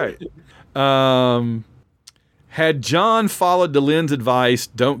 All right. Had John followed Delenn's advice,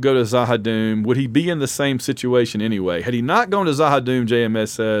 don't go to Zahadum, would he be in the same situation anyway? Had he not gone to Zahadum, JMS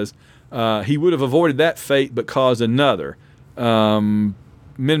says, he would have avoided that fate but caused another. Minbari,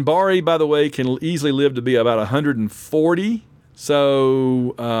 by the way, can easily live to be about 140.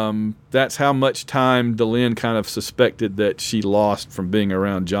 So that's how much time Delenn kind of suspected that she lost from being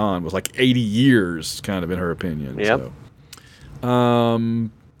around John, was like 80 years, kind of in her opinion. Yep. So,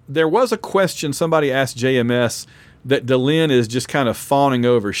 there was a question somebody asked JMS that Delenn is just kind of fawning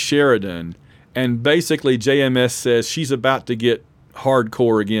over Sheridan, and basically JMS says she's about to get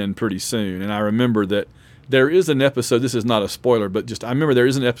hardcore again pretty soon. And I remember that there is an episode, this is not a spoiler, but I remember there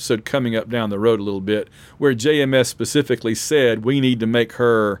is an episode coming up down the road a little bit where JMS specifically said we need to make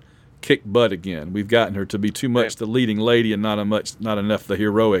her kick butt again. We've gotten her to be too much the leading lady and not enough the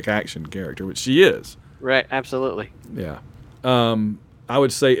heroic action character, which she is. Right, absolutely. Yeah. I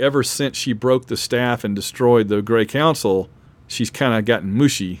would say ever since she broke the staff and destroyed the Grey Council, she's kind of gotten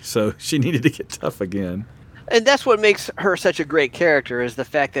mushy, so she needed to get tough again. And that's what makes her such a great character, is the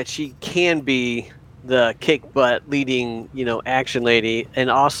fact that she can be the kick butt leading, action lady, and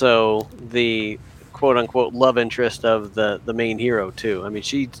also the quote unquote love interest of the main hero too. I mean,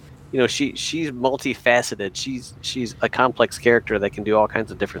 she's multifaceted. She's a complex character that can do all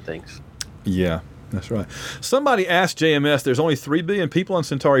kinds of different things. Yeah. That's right. Somebody asked JMS, there's only 3 billion people on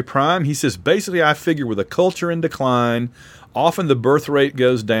Centauri Prime. He says, basically, I figure with a culture in decline, often the birth rate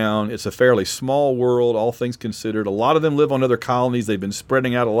goes down. It's a fairly small world, all things considered. A lot of them live on other colonies. They've been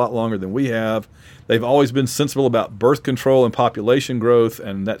spreading out a lot longer than we have. They've always been sensible about birth control and population growth,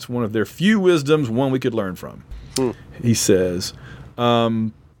 and that's one of their few wisdoms, one we could learn from. He says,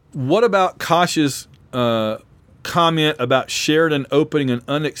 what about Kosh's comment about Sheridan opening an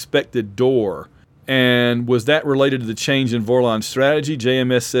unexpected door? And was that related to the change in Vorlon's strategy?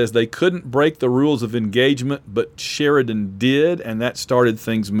 JMS says they couldn't break the rules of engagement, but Sheridan did, and that started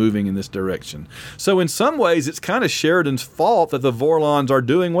things moving in this direction. So in some ways, it's kind of Sheridan's fault that the Vorlons are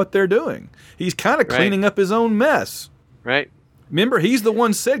doing what they're doing. He's kind of cleaning up his own mess. Right. Remember, he's the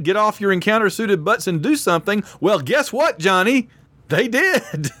one said, get off your encounter-suited butts and do something. Well, guess what, Johnny? They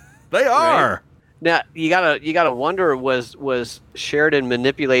did. They are. Right. Now you gotta wonder, was Sheridan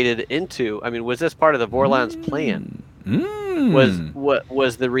manipulated into? I mean, was this part of the Vorlons' plan?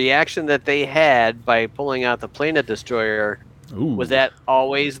 Was the reaction that they had by pulling out the planet destroyer? Was that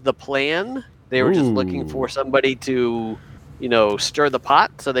always the plan? They were just looking for somebody to, stir the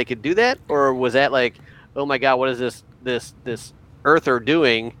pot so they could do that, or was that like, oh my God, what is this Earther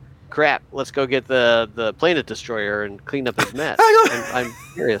doing? Crap, let's go get the planet destroyer and clean up his mess. I'm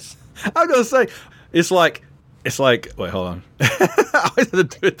curious. I was going to say, it's like, wait, hold on. I always have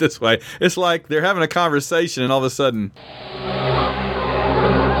to do it this way. It's like they're having a conversation and all of a sudden,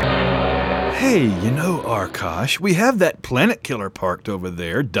 hey, Arkosh, we have that planet killer parked over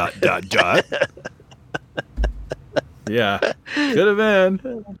there, ... Yeah, could have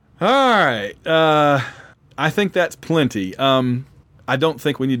been. All right. I think that's plenty. I don't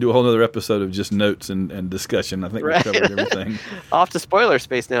think we need to do a whole other episode of just notes and discussion. I think we covered everything. Off to spoiler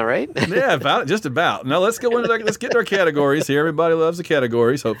space now, right? Yeah, just about. Now let's go into let's get to our categories here. Everybody loves the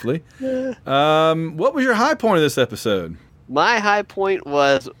categories, hopefully. What was your high point of this episode? My high point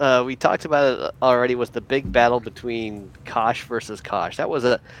was, we talked about it already, was the big battle between Kosh versus Kosh. That was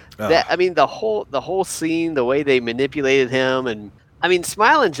the whole scene, the way they manipulated him, and I mean,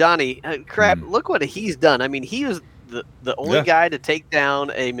 Smiling Johnny, look what he's done. I mean, he was the only guy to take down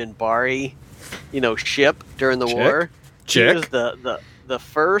a Minbari, ship during the war. He was the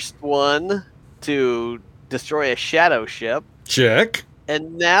first one to destroy a shadow ship. Check.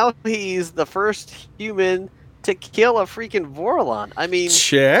 And now he's the first human to kill a freaking Vorlon. I mean,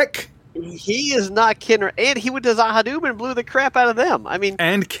 check. He is not kidding. And he went to Zahadum and blew the crap out of them. I mean,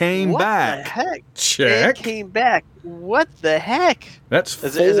 and came what back. The heck? Check. And came back. What the heck? That's 4.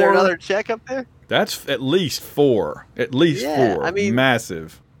 Is there another check up there? That's at least 4. At least 4. I mean,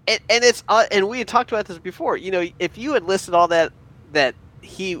 massive. And it's and we had talked about this before. You know, if you had listed all that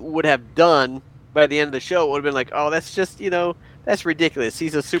he would have done by the end of the show, it would have been like, oh, that's just, that's ridiculous.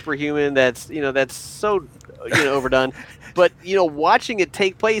 He's a superhuman. That's so overdone. But watching it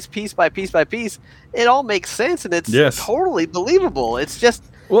take place piece by piece by piece, it all makes sense, and it's totally believable. It's just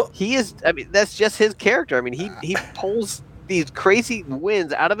he is. I mean, that's just his character. I mean, he pulls these crazy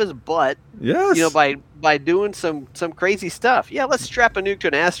winds out of his butt. Yes. By doing some crazy stuff. Yeah, let's strap a nuke to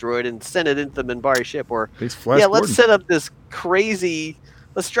an asteroid and send it into the Minbari ship. Or let's set up this crazy.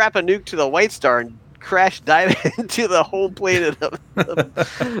 Let's strap a nuke to the White Star and crash dive into the whole planet of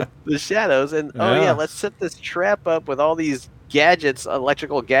the shadows. And let's set this trap up with all these gadgets,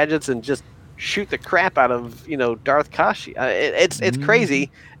 electrical gadgets, and just shoot the crap out of Darth Kashi. It's crazy,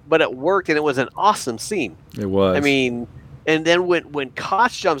 but it worked, and it was an awesome scene. It was. I mean. And then when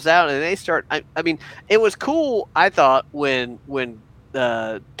Koch jumps out and they start, I mean, it was cool. I thought when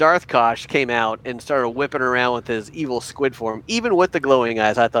Darth Koch came out and started whipping around with his evil squid form, even with the glowing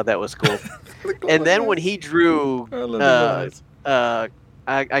eyes, I thought that was cool. And then when he drew, I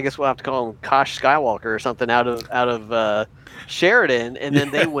guess we'll have to call him Koch Skywalker or something out of Sheridan, and then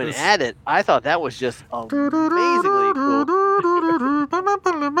they went at it. I thought that was just amazingly cool.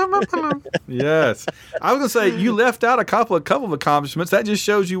 Yes, I was gonna say you left out a couple of accomplishments. That just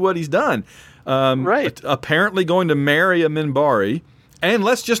shows you what he's done. Right. Apparently going to marry a Minbari, and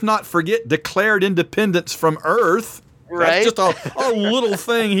let's just not forget declared independence from Earth. Right. That's just a little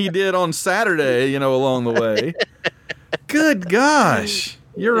thing he did on Saturday, along the way. Good gosh,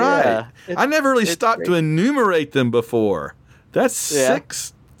 you're right. I never really stopped to enumerate them before. That's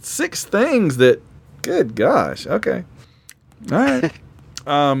six things that. Good gosh. Okay. All right.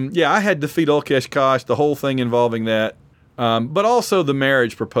 I had defeat Ulkesh Kosh, the whole thing involving that, but also the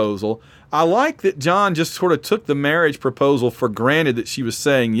marriage proposal. I like that John just sort of took the marriage proposal for granted that she was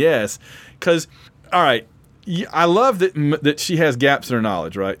saying yes, because, all right, I love that she has gaps in her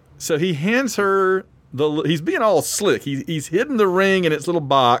knowledge, right? So he hands her he's being all slick. He's hidden the ring in its little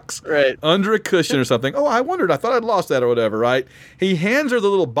box under a cushion or something. Oh, I wondered. I thought I'd lost that or whatever, right? He hands her the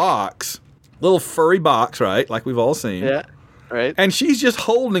little box, little furry box, right? Like we've all seen. Yeah. Right. And she's just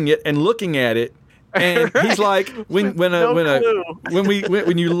holding it and looking at it, and he's like, when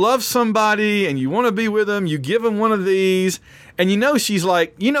you love somebody and you want to be with them, you give them one of these, and she's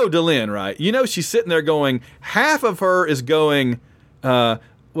like, Delin, right? She's sitting there going, half of her is going,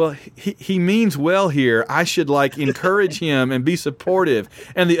 well, he means well here. I should encourage him and be supportive,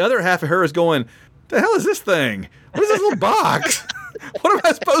 and the other half of her is going, the hell is this thing? What is this little box? What am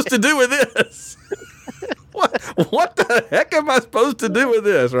I supposed to do with this? What the heck am I supposed to do with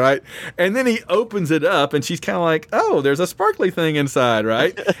this, right? And then he opens it up, and she's kind of like, oh, there's a sparkly thing inside,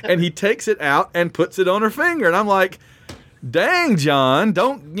 right? And he takes it out and puts it on her finger, and I'm like, dang, John,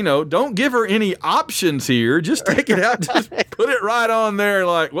 don't give her any options here. Just take it out, just put it right on there,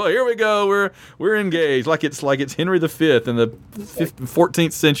 well, here we go, we're engaged, like it's Henry V in the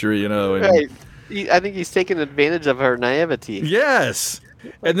 14th century, Right. I think he's taking advantage of her naivety. Yes.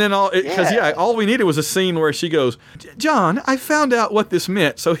 And then all we needed was a scene where she goes, John, I found out what this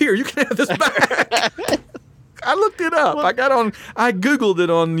meant, so here, you can have this back. I looked it up. I Googled it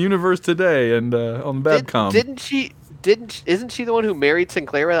on Universe Today and on Babcom. Isn't she the one who married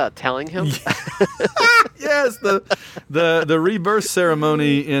Sinclair without telling him? Yes, the rebirth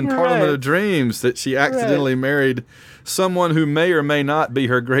ceremony in Parliament of Dreams, that she accidentally married someone who may or may not be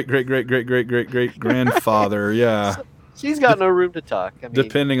her great grandfather. Yeah. She's got no room to talk. I mean,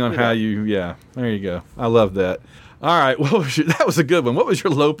 depending on how you, there you go. I love that. All right, that was a good one. What was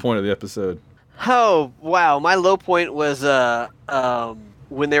your low point of the episode? Oh, wow. My low point was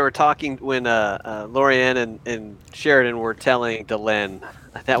when they were talking, when Lorianne and Sheridan were telling Delenn.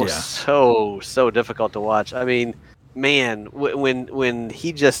 That was so difficult to watch. I mean, man, when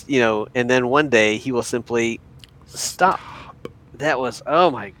he just, and then one day he will simply stop. That was, oh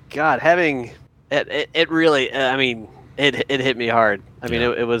my God, having it really, I mean, it hit me hard. I mean,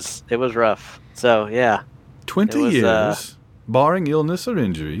 it was rough. So, yeah. 20 years, barring illness or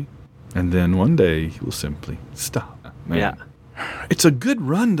injury, and then one day he will simply stop. Man. Yeah. It's a good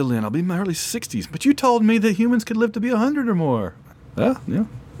run, Delenn. I'll be in my early 60s, but you told me that humans could live to be 100 or more. Well, yeah.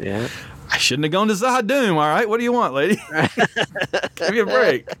 Yeah. I shouldn't have gone to Zahadum, all right? What do you want, lady? Give me a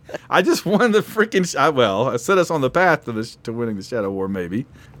break. I just won the freaking... I set us on the path to winning the Shadow War, maybe.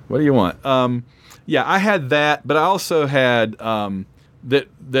 What do you want? I had that, but I also had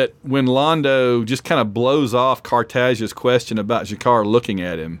that when Londo just kind of blows off Cartagia's question about Jakar looking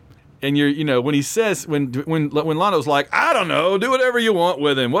at him, and when he says when Londo's like, I don't know, do whatever you want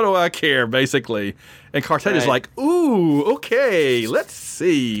with him. What do I care, basically? And Cartagia's like, ooh, okay, let's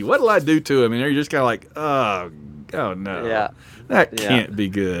see, what'll I do to him? And you're just kind of like, oh no, that can't be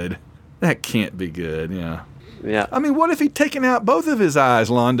good. That can't be good. Yeah. Yeah. I mean, what if he'd taken out both of his eyes,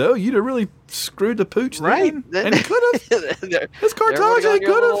 Londo? You'd have really screwed the pooch then. And he could have. It's Cartagia. He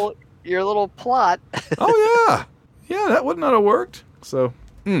could have. Your little plot. Oh, yeah. Yeah, that would not have worked. So,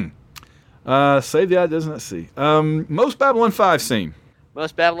 save the ideas. Let's see. Most Babylon 5 scene.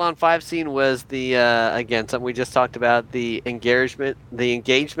 Most Babylon 5 scene was the, again, something we just talked about, the engagement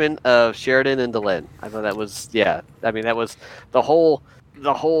of Sheridan and Delenn. I thought that was, I mean, that was the whole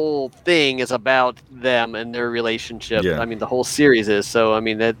thing is about them and their relationship. Yeah. I mean, the whole series is. So, I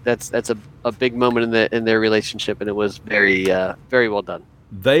mean, that's a big moment in their relationship, and it was very very well done.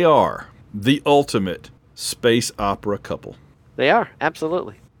 They are the ultimate space opera couple. They are,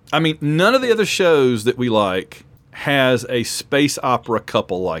 absolutely. I mean, none of the other shows that we like has a space opera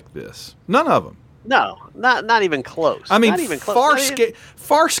couple like this. None of them. No, not even close. I mean, not even close.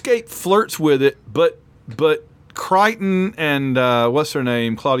 Farscape flirts with it, but Crichton and what's her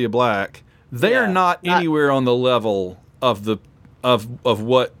name, Claudia Black, they are not anywhere on the level of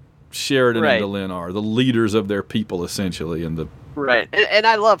what Sheridan and Delenn are, the leaders of their people, essentially. Right, and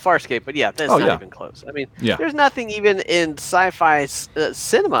I love Farscape, but that's not even close. I mean, there's nothing even in sci-fi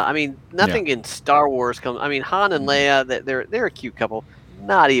cinema. I mean, nothing in Star Wars comes. I mean, Han and Leia, they're a cute couple.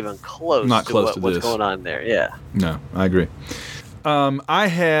 Not even close. Not close to what's this. going on there. Yeah. No, I agree. I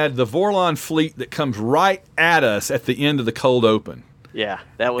had the Vorlon fleet that comes right at us at the end of the cold open. Yeah,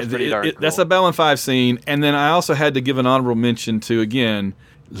 that was pretty darn cool. That's a Babylon 5 scene. And then I also had to give an honorable mention to, again,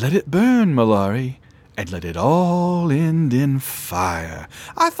 let it burn, Malari, and let it all end in fire.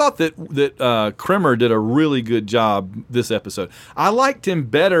 I thought that Kremer did a really good job this episode. I liked him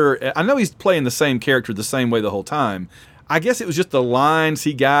better. I know he's playing the same character the same way the whole time. I guess it was just the lines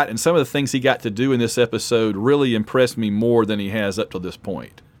he got and some of the things he got to do in this episode really impressed me more than he has up to this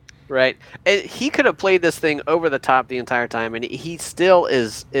point. Right. And he could have played this thing over the top the entire time, and he still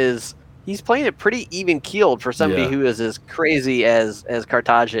is he's playing it pretty even-keeled for somebody who is as crazy as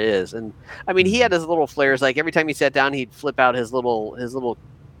Cartagia is. And, I mean, he had his little flares. Like, every time he sat down, he'd flip out his little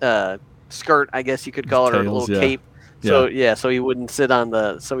skirt, I guess you could call it, or a little cape. So, so he wouldn't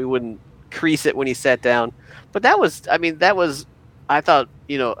so he wouldn't crease it when he sat down. But that was, I thought,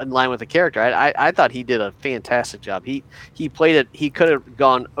 in line with the character. I thought he did a fantastic job. He played it. He could have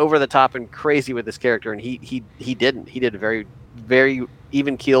gone over the top and crazy with this character, and he didn't. He did a very, very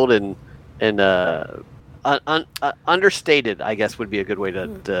even keeled and understated, I guess would be a good way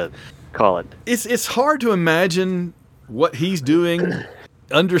to call it. It's hard to imagine what he's doing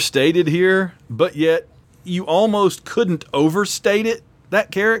understated here, but yet you almost couldn't overstate it, that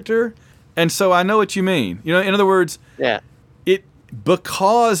character. And so I know what you mean. In other words,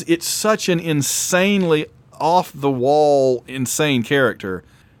 because it's such an insanely off the wall, insane character.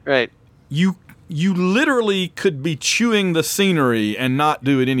 Right. You literally could be chewing the scenery and not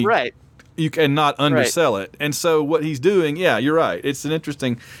do it any. Right. You cannot undersell it. And so what he's doing, you're right. It's an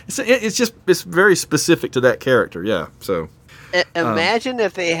interesting. It's very specific to that character. Yeah. So. Imagine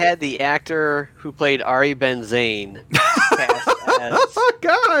if they had the actor who played Ari Ben-Zane cast as. Oh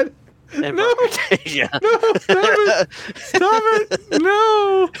God. No, no, stop it,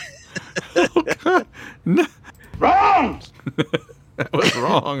 no. Oh, God. No. Wrong! That was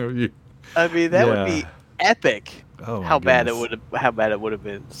wrong of you. I mean, that would be epic. Oh, how bad it would have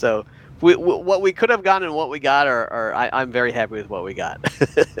been. So, what we could have gotten and what we got, I'm very happy with what we got.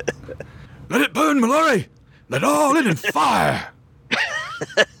 Let it burn, Mallory. Let all in fire.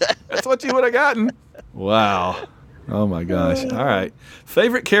 That's what you would have gotten. Wow. Oh my gosh. All right.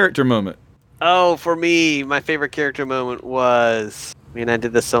 Favorite character moment? Oh, for me, my favorite character moment was, I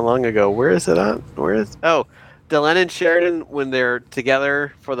did this so long ago. Where is it on? Delenn and Sheridan when they're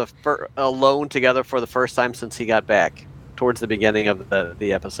together alone together for the first time since he got back towards the beginning of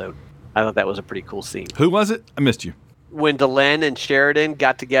the episode. I thought that was a pretty cool scene. Who was it? I missed you. When Delenn and Sheridan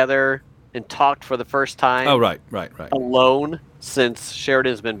got together and talked for the first time. Oh, right. Alone since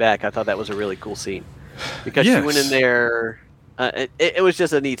Sheridan's been back. I thought that was a really cool scene. Because she went in there, it was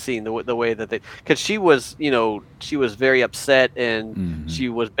just a neat scene the way that because she was very upset and she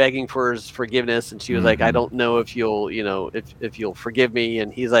was begging for his forgiveness and she was like, I don't know if you'll if you'll forgive me,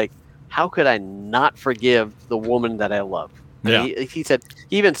 and he's like, how could I not forgive the woman that I love? Yeah. He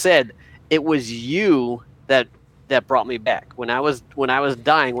even said it was you that brought me back when I was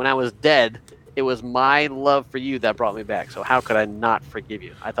dying, when I was dead. it was my love for you that brought me back. So how could I not forgive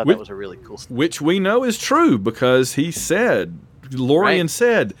you? I thought that was a really cool story. Which we know is true because he said, Lorian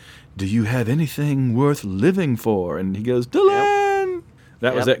said, "Do you have anything worth living for?" And he goes, "Dylan." Yep.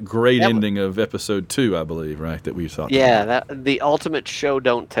 That was that great ending of episode 2, I believe, right? That we saw. Yeah, the ultimate show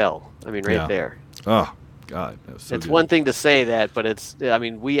don't tell. I mean, right there. Oh God, that was so it's good. one thing to say that, but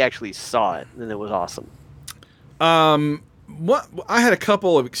we actually saw it, and it was awesome. What I had a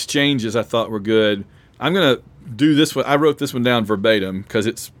couple of exchanges I thought were good. I'm gonna do this one. I wrote this one down verbatim because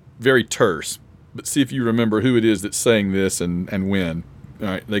it's very terse. But see if you remember who it is that's saying this and when. All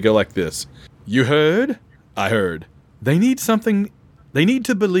right, they go like this. You heard? I heard. They need something. They need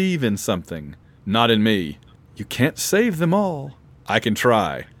to believe in something, not in me. You can't save them all. I can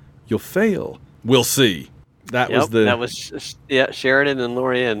try. You'll fail. We'll see. That was Sheridan and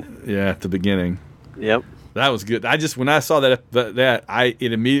Lorian. Yeah, at the beginning. Yep. That was good. When I saw that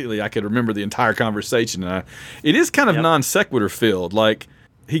I could remember the entire conversation. It is kind of non sequitur filled. Like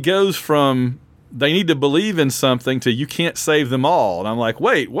he goes from they need to believe in something to you can't save them all, and I'm like,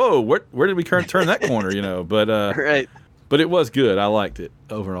 wait, whoa, where did we turn that corner? But right. But it was good. I liked it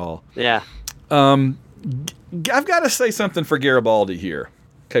overall. Yeah. I've got to say something for Garibaldi here.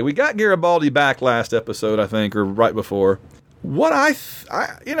 Okay, we got Garibaldi back last episode, I think, or right before. What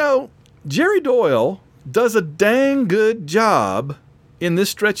Jerry Doyle does a dang good job in this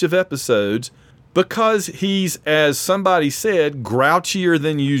stretch of episodes because he's, as somebody said, grouchier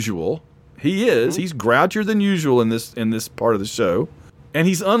than usual. He is. He's grouchier than usual in this part of the show, and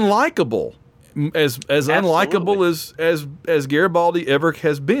he's unlikable, as unlikable as Garibaldi ever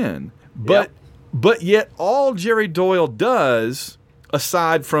has been. But yet all Jerry Doyle does,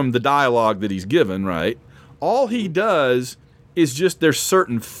 aside from the dialogue that he's given, right? All he does is just there's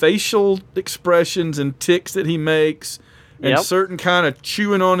certain facial expressions and tics that he makes and certain kind of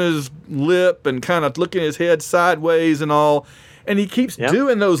chewing on his lip and kind of looking his head sideways and all. And he keeps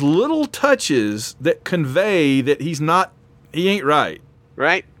doing those little touches that convey that he ain't right.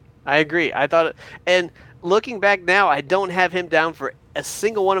 Right. I agree. I thought and looking back now, I don't have him down for a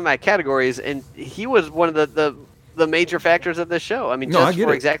single one of my categories, and he was one of the major factors of this show. I mean,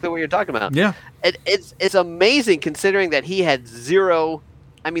 exactly what you're talking about. Yeah. It's amazing considering that he had zero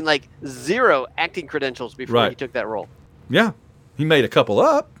acting credentials before he took that role. Yeah. He made a couple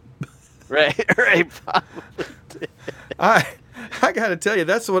up. Right. I got to tell you,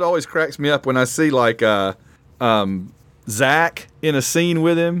 that's what always cracks me up when I see like Zach in a scene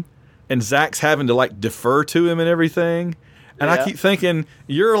with him, and Zach's having to like defer to him and everything. And I keep thinking,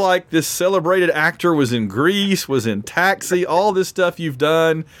 you're like this celebrated actor, was in Grease, was in Taxi, all this stuff you've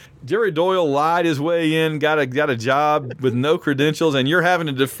done. Jerry Doyle lied his way in, got a job with no credentials, and you're having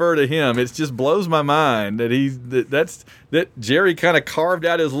to defer to him. It just blows my mind that Jerry kind of carved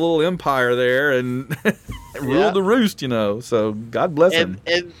out his little empire there and ruled the roost, So God bless him.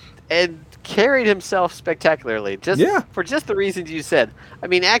 And carried himself spectacularly, for just the reasons you said. I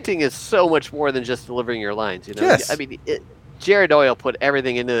mean, acting is so much more than just delivering your lines. Yes. I mean, Jerry Doyle put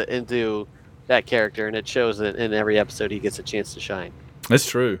everything into that character, and it shows that in every episode he gets a chance to shine. That's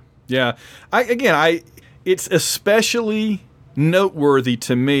true. Yeah. It's especially noteworthy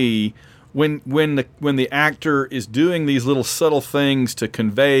to me when the actor is doing these little subtle things to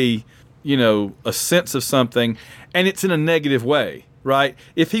convey, a sense of something, and it's in a negative way, right?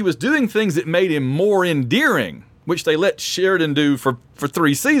 If he was doing things that made him more endearing, which they let Sheridan do for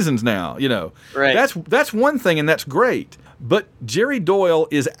 3 seasons now, Right. That's one thing, and that's great. But Jerry Doyle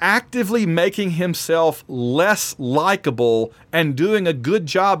is actively making himself less likable and doing a good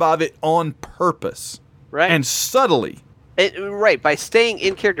job of it on purpose. Right. And subtly. By staying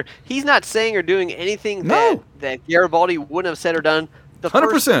in character. He's not saying or doing anything that Garibaldi wouldn't have said or done the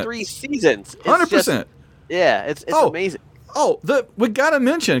 100%. first 3 seasons. 100%. It's amazing. We got to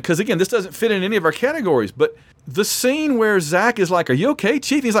mention, because again, this doesn't fit in any of our categories, but the scene where Zach is like, "Are you okay,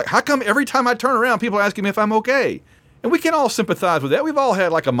 Chief?" He's like, "How come every time I turn around, people are asking me if I'm okay?" And we can all sympathize with that. We've all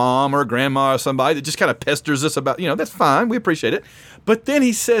had like a mom or a grandma or somebody that just kind of pesters us about, that's fine. We appreciate it. But then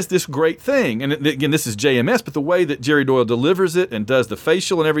he says this great thing. And again, this is JMS, but the way that Jerry Doyle delivers it and does the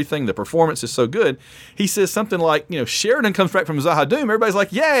facial and everything, the performance is so good. He says something like, Sheridan comes back from Zahadoom. Everybody's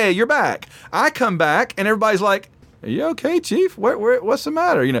like, "Yay, you're back." I come back and everybody's like, "Are you okay, Chief? What's the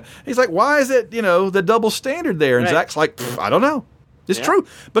matter?" He's like, "Why is it, the double standard there?" And Zach's like, "I don't know." It's true.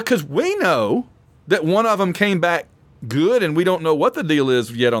 Because we know that one of them came back good, and we don't know what the deal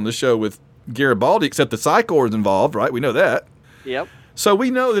is yet on the show with Garibaldi, except the Psychor is involved, right? We know that. Yep. So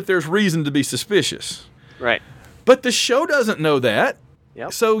we know that there's reason to be suspicious. Right. But the show doesn't know that.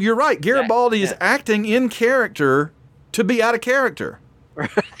 Yep. So you're right. Garibaldi is acting in character to be out of character.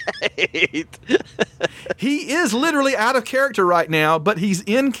 Right. He is literally out of character right now, but he's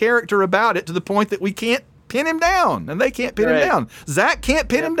in character about it to the point that we can't pin him down, and they can't pin him down. Zach can't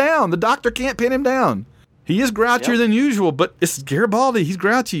pin him down. The doctor can't pin him down. He is grouchier than usual, but it's Garibaldi. He's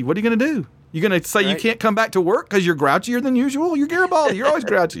grouchy. What are you going to do? You going to say you can't come back to work because you're grouchier than usual? You're Garibaldi. You're always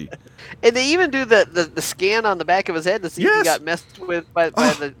grouchy. And they even do the scan on the back of his head to see if he got messed with by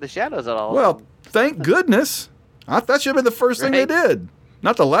the shadows at all. Well, thank goodness. That should have been the first thing they did,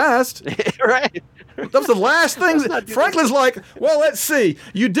 not the last. Right. That was the last thing. Franklin's like, well, let's see.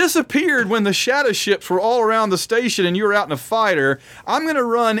 You disappeared when the shadow ships were all around the station and you were out in a fighter. I'm going to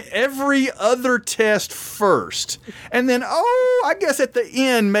run every other test first. And then, I guess at the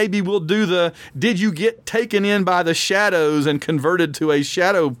end, maybe we'll do did you get taken in by the shadows and converted to a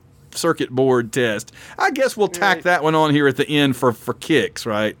shadow circuit board test? I guess we'll tack that one on here at the end for kicks,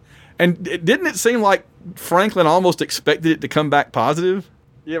 right? And didn't it seem like Franklin almost expected it to come back positive?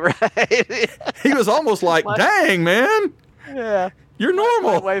 Yeah, right. He was almost like, dang, man. Yeah. You're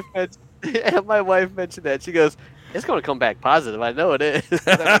normal. My wife mentioned that. She goes, it's going to come back positive. I know it is.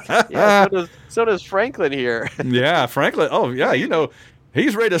 So does Franklin here. Yeah, Franklin. Oh, yeah,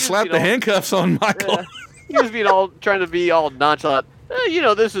 he's ready to slap the handcuffs on Michael. Yeah. He was trying to be all nonchalant.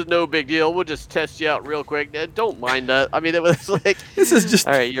 This is no big deal. We'll just test you out real quick. Don't mind that. I mean, it was like, this is just...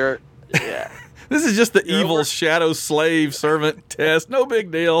 All right, This is just the evil shadow slave servant test. No big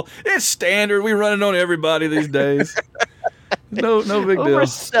deal. It's standard. We run it on everybody these days. No big deal. We're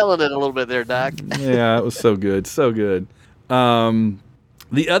selling it a little bit there, Doc. Yeah, it was so good. So good.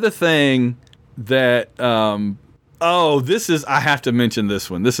 The other thing that, I have to mention this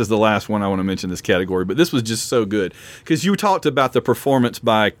one. This is the last one I want to mention this category, but this was just so good. Because you talked about the performance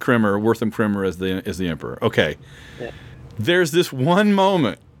by Wortham Krimmer as the Emperor. Okay. Yeah. There's this one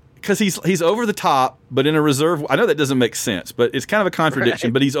moment. Because he's over the top, but in a reserved. I know that doesn't make sense, but it's kind of a contradiction.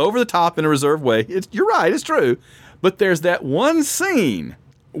 Right. But he's over the top in a reserved way. You're right, it's true. But there's that one scene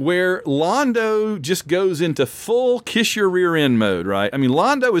where Londo just goes into full kiss your rear end mode, right? I mean,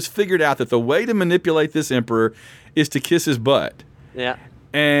 Londo has figured out that the way to manipulate this Emperor is to kiss his butt. Yeah.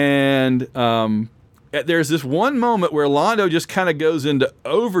 And there's this one moment where Londo just kind of goes into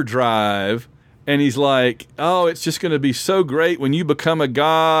overdrive. And he's like, it's just going to be so great when you become a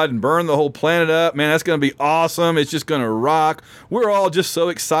god and burn the whole planet up. Man, that's going to be awesome. It's just going to rock. We're all just so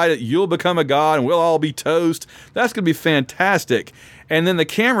excited. You'll become a god and we'll all be toast. That's going to be fantastic. And then the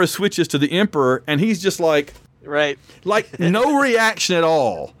camera switches to the Emperor and he's just like... Right. Like no reaction at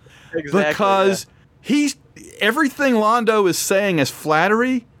all. Exactly. Because everything Londo is saying as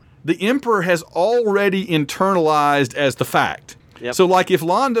flattery, the Emperor has already internalized as the fact. Yep. So, like, if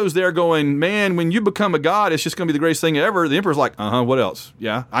Londo's there going, man, when you become a god, it's just going to be the greatest thing ever, the Emperor's like, what else?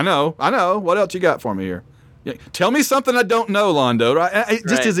 Yeah, I know. What else you got for me here? Yeah, tell me something I don't know, Londo. Right?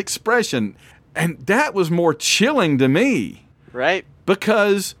 Just his expression. And that was more chilling to me. Right.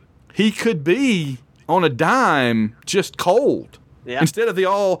 Because he could be, on a dime, just cold. Yeah. Instead of the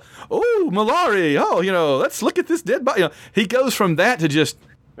Malari, let's look at this dead body. He goes from that to just...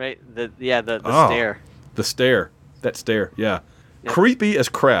 Right, the stare. The stare. That stare, yeah. Yep. Creepy as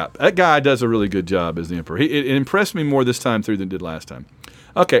crap. That guy does a really good job as the Emperor. It impressed me more this time through than it did last time.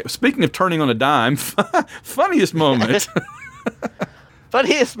 Okay, speaking of turning on a dime, funniest moment.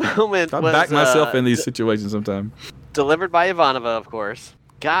 Funniest moment I back myself in these situations sometimes. Delivered by Ivanova, of course.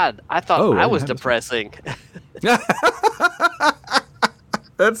 God, I thought I was depressing.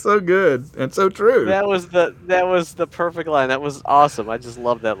 That's so good and so true. That was the perfect line. That was awesome. I just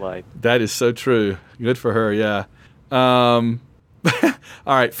love that line. That is so true. Good for her, yeah.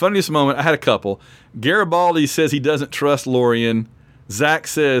 All right, funniest moment. I had a couple. Garibaldi says he doesn't trust Lorien. Zach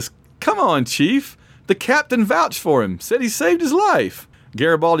says, come on, Chief. The captain vouched for him, said he saved his life.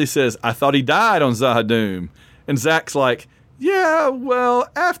 Garibaldi says, I thought he died on Zahadum. And Zach's like, yeah, well,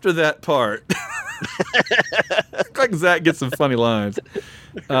 after that part. Like Zach gets some funny lines.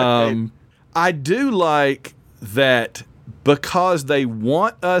 I do like that because they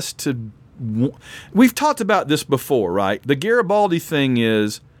want us to... We've talked about this before, right? The Garibaldi thing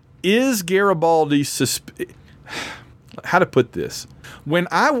is Garibaldi... How to put this? When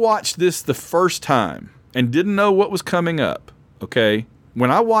I watched this the first time and didn't know what was coming up, okay?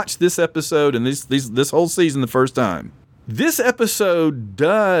 When I watched this episode and this whole season the first time, this episode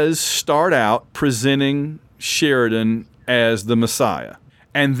does start out presenting Sheridan as the Messiah.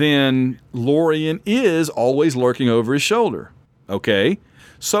 And then Lorien is always lurking over his shoulder, okay?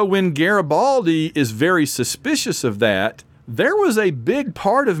 So when Garibaldi is very suspicious of that, there was a big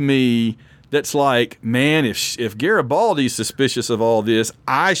part of me that's like, man, if Garibaldi's suspicious of all this,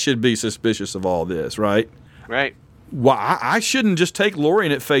 I should be suspicious of all this, right? Right. Why I shouldn't just take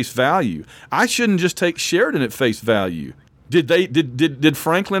Lorian at face value. I shouldn't just take Sheridan at face value. Did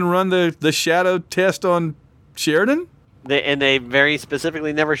Franklin run the shadow test on Sheridan? They very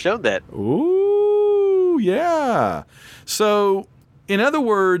specifically never showed that. Ooh, yeah. So, in other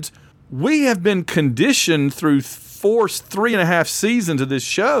words, we have been conditioned through 3.5 seasons of this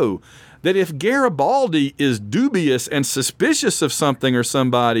show that if Garibaldi is dubious and suspicious of something or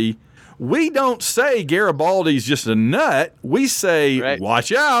somebody, we don't say Garibaldi's just a nut. We say,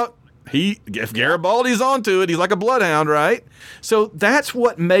 watch out. If Garibaldi's onto it, he's like a bloodhound, right? So that's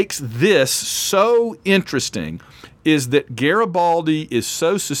what makes this so interesting, is that Garibaldi is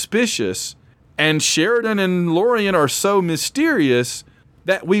so suspicious and Sheridan and Lorian are so mysterious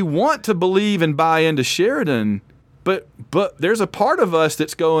that we want to believe and buy into Sheridan, but there's a part of us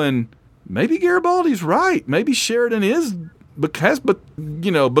that's going, maybe Garibaldi's right. Maybe Sheridan has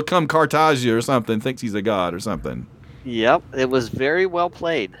become Cartagia or something, thinks he's a god or something. Yep, it was very well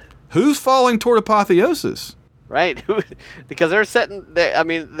played. Who's falling toward Apotheosis? Right, because they're setting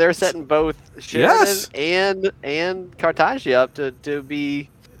both Sheridan and Cartagia up to be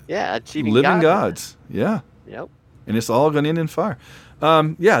achieving living gods. Yeah. Yep. And it's all going to end in fire.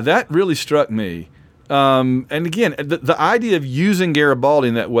 That really struck me. And again, the idea of using Garibaldi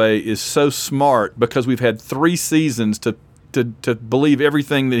in that way is so smart because we've had 3 seasons to believe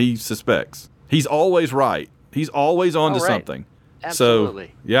everything that he suspects. He's always right. He's always on to something. Absolutely.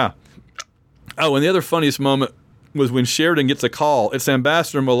 So, yeah. Oh, and the other funniest moment was when Sheridan gets a call. It's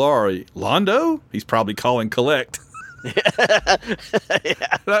Ambassador Malari. Londo? He's probably calling collect. Yeah.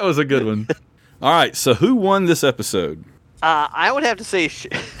 That was a good one. All right, so who won this episode? I would have to say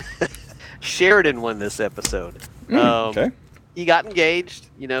Sheridan won this episode. Okay. He got engaged.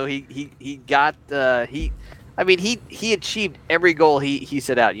 You know, he achieved every goal he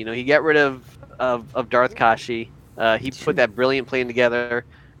set out. You know, he got rid of Darth Kashi. He put that brilliant plan together.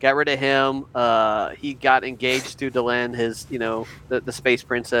 Got rid of him. He got engaged to Delenn, his the space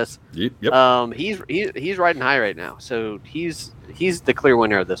princess. Yep. He's riding high right now. So he's the clear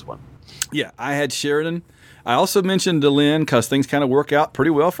winner of this one. Yeah, I had Sheridan. I also mentioned Delenn because things kind of work out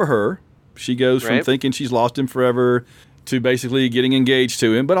pretty well for her. She goes from thinking she's lost him forever to basically getting engaged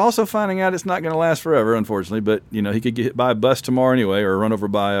to him, but also finding out it's not going to last forever, unfortunately. But, he could get hit by a bus tomorrow anyway or run over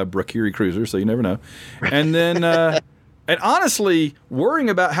by a Brakiri cruiser, so you never know. And then, and honestly, worrying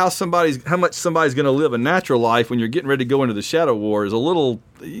about how much somebody's going to live a natural life when you're getting ready to go into the Shadow War is a little,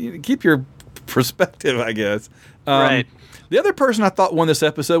 keep your perspective, I guess. Right. The other person I thought won this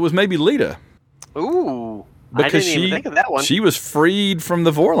episode was maybe Lita. Ooh, because I didn't even think of that one. She was freed from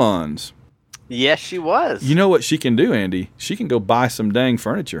the Vorlons. Yes, she was. You know what she can do, Andy? She can go buy some dang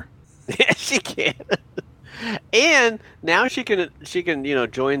furniture. Yeah, she can. And now she can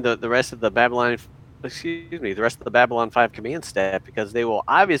join the rest of the Babylon. The rest of the Babylon 5 command staff, because they will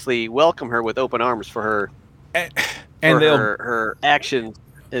obviously welcome her with open arms for her her actions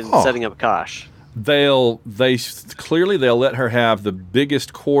in setting up Kosh. They'll let her have the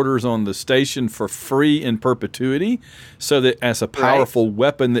biggest quarters on the station for free in perpetuity, so that as a powerful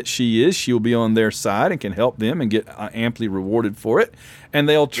weapon that she is, she'll be on their side and can help them and get amply rewarded for it. And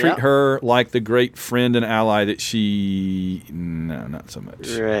they'll treat her like the great friend and ally that no, not so much.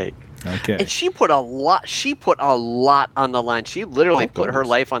 Right. Okay. And she put a lot on the line. She literally put her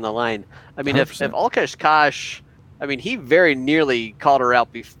life on the line. I mean, 100%. if Alkesh Kosh, he very nearly called her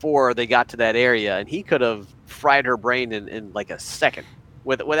out before they got to that area, and he could have fried her brain in like a second.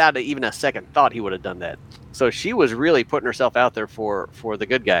 Without even a second thought, he would have done that. So she was really putting herself out there for the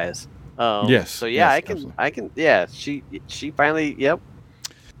good guys. Yes. So yeah, yes, I can. Yeah, she finally. Yep.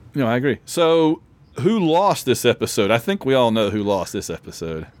 No, I agree. So who lost this episode? I think we all know who lost this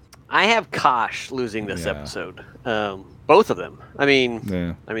episode. I have Kosh losing this episode. Both of them.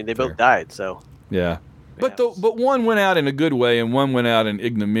 They both died. So. Yeah. But one went out in a good way and one went out in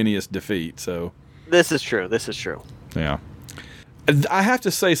ignominious defeat. So this is true. Yeah. I have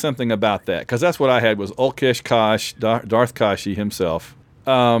to say something about that, because that's what I had was Ulkesh Kosh, Darth Kashi himself.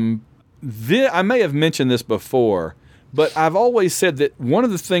 I may have mentioned this before, but I've always said that one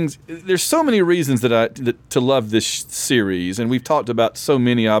of the things, there's so many reasons to love this series, and we've talked about so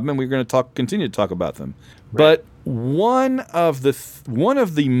many of them, and we're going to continue to talk about them. Right. But one of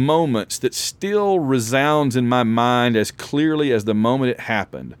the moments that still resounds in my mind as clearly as the moment it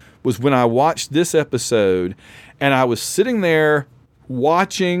happened was when I watched this episode, and I was sitting there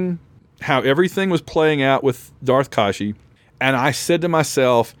watching how everything was playing out with Darth Kashi, and I said to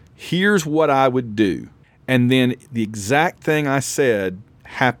myself, here's what I would do. And then the exact thing I said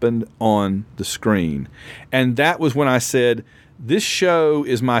happened on the screen. And that was when I said, this show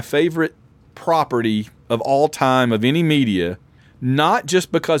is my favorite property of all time of any media, not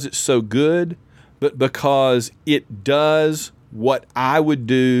just because it's so good, but because it does what I would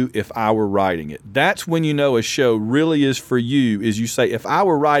do if I were writing it. That's when you know a show really is for you, is you say, if I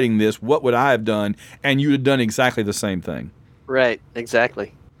were writing this, what would I have done? And you'd have done exactly the same thing. Right,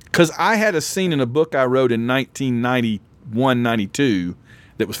 exactly. Because I had a scene in a book I wrote in 1991, 92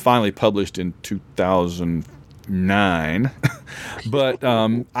 that was finally published in 2009. But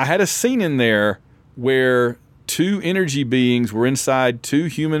I had a scene in there where two energy beings were inside two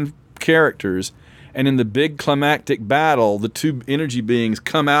human characters, and in the big climactic battle, the two energy beings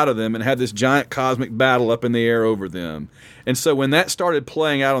come out of them and have this giant cosmic battle up in the air over them. And so when that started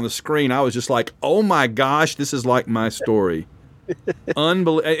playing out on the screen, I was just like, oh my gosh, this is like my story.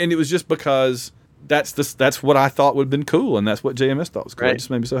 Unbelievable. And it was just because that's what I thought would have been cool, and that's what JMS thought was cool. Right. It just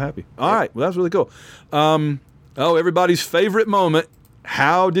made me so happy. All right, well, that was really cool. Everybody's favorite moment.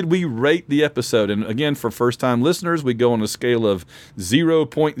 How did we rate the episode? And again, for first-time listeners, we go on a scale of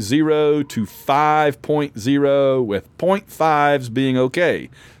 0.0 to 5.0, with 0.5s being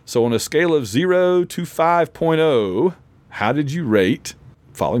okay. So on a scale of 0 to 5.0, how did you rate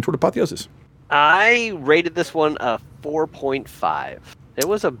Falling Toward Apotheosis? I rated this one a 4.5. It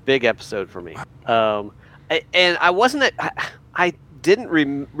was a big episode for me. And I wasn't... I didn't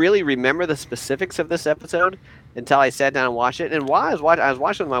really remember the specifics of this episode until I sat down and watched it. And while I was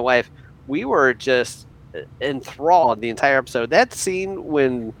watching with my wife, we were just enthralled the entire episode. That scene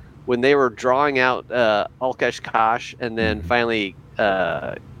when they were drawing out Ulkesh Kosh and then finally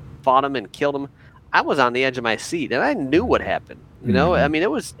fought him and killed him, I was on the edge of my seat, and I knew what happened. You know, I mean, it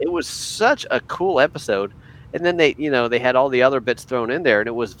was such a cool episode. And then they had all the other bits thrown in there, and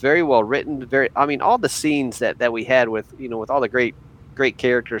it was very well written. All the scenes that we had with all the great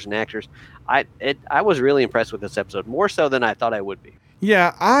characters and actors. I was really impressed with this episode, more so than I thought I would be.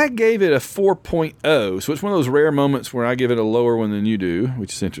 Yeah, I gave it a 4.0, so it's one of those rare moments where I give it a lower one than you do,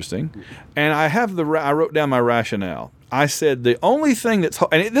 which is interesting. And I wrote down my rationale. I said the only thing that's,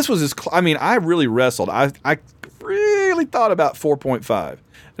 and this was I really wrestled. I really thought about 4.5.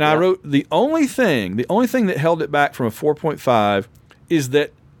 And I wrote the only thing that held it back from a 4.5 is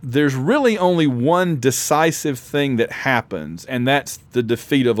that there's really only one decisive thing that happens, and that's the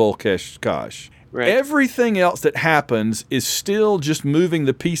defeat of Ulkesh Kosh. Right. Everything else that happens is still just moving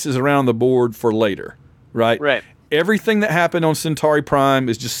the pieces around the board for later, right? Right. Everything that happened on Centauri Prime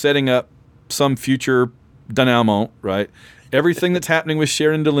is just setting up some future denouement, right? Everything that's happening with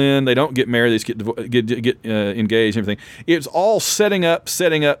Sharon DeLynn, they don't get married, they just get engaged and everything. It's all setting up.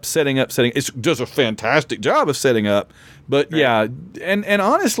 It's just a fantastic job of setting up. But yeah, and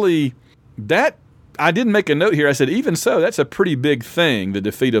honestly, that I didn't make a note here. I said, even so, that's a pretty big thing, the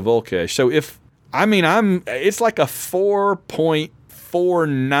defeat of Ulkesh. So it's like a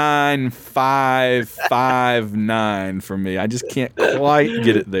 4.49559 for me. I just can't quite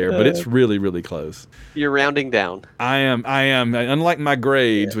get it there, but it's really, really close. You're rounding down. I am. Unlike my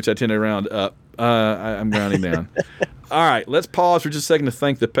grades, which I tend to round up, I'm rounding down. All right, let's pause for just a second to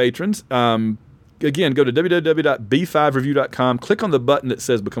thank the patrons. Again, go to www.b5review.com, click on the button that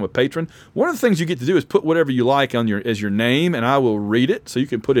says Become a Patron. One of the things you get to do is put whatever you like as your name, and I will read it, so you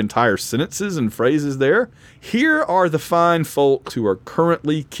can put entire sentences and phrases there. Here are the fine folks who are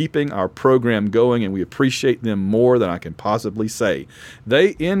currently keeping our program going, and we appreciate them more than I can possibly say.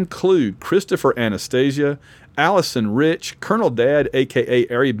 They include Christopher Anastasia, Allison Rich, Colonel Dad,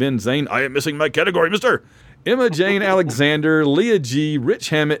 a.k.a. Ari Ben Zane. I am missing my category, mister. Emma Jane Alexander, Leah G., Rich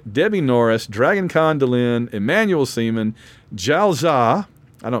Hammett, Debbie Norris, Dragon Con DeLynn, Emmanuel Seaman, Jalja,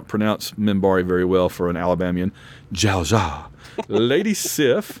 I don't pronounce Mimbari very well for an Alabamian, Jalja, Lady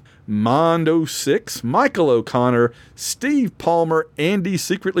Sif, Mondo 6, Michael O'Connor, Steve Palmer, Andy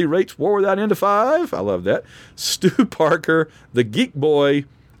secretly rates War Without End to 5, I love that, Stu Parker, The Geek Boy,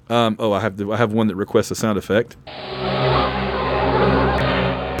 I have one that requests a sound effect,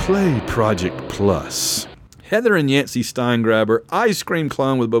 Play Project Plus, Heather and Yancey Steingraber, Ice Cream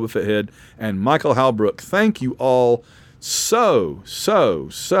Clone with Boba Fett Head, and Michael Halbrook. Thank you all so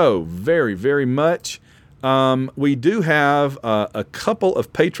very, very much. We do have a couple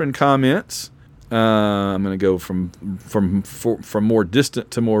of patron comments. I'm going to go from more distant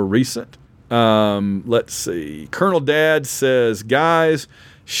to more recent. Let's see. Colonel Dad says, guys,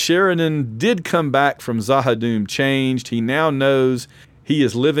 Sheridan did come back from Zahadum changed. He now knows he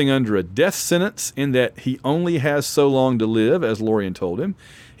is living under a death sentence in that he only has so long to live, as Lorian told him.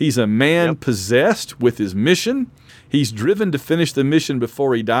 He's a man possessed with his mission. He's driven to finish the mission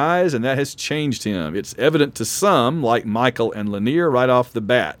before he dies, and that has changed him. It's evident to some, like Michael and Lanier, right off the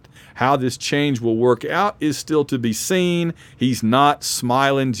bat. How this change will work out is still to be seen. He's not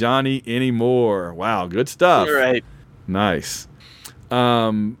smiling Johnny anymore. Wow, good stuff. You're right. Nice.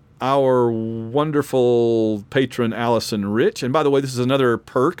 Our wonderful patron, Allison Rich. And by the way, this is another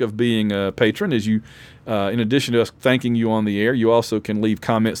perk of being a patron, is you, in addition to us thanking you on the air, you also can leave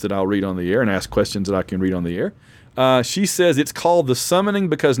comments that I'll read on the air and ask questions that I can read on the air. She says it's called The Summoning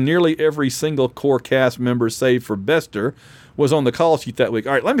because nearly every single core cast member, save for Bester, was on the call sheet that week.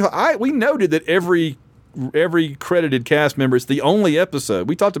 All right, we noted that every credited cast member, it's the only episode.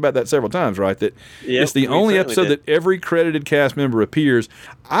 We talked about that several times, right? That it's the only episode that every credited cast member appears.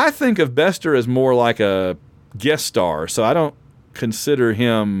 I think of Bester as more like a guest star, so I don't consider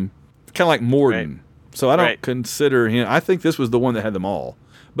him kind of like Morden. Right. So I don't consider him. I think this was the one that had them all.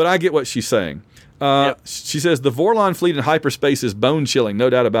 But I get what she's saying. She says the Vorlon fleet in hyperspace is bone-chilling, no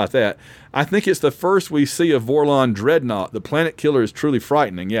doubt about that. I think it's the first we see of Vorlon Dreadnought. The planet killer is truly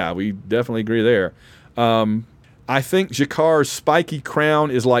frightening. Yeah, we definitely agree there. I think Jakar's spiky crown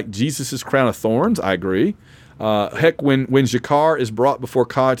is like Jesus' crown of thorns. I agree. Heck, when Jakar is brought before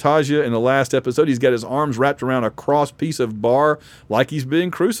Cartagia in the last episode, he's got his arms wrapped around a cross piece of bar like he's being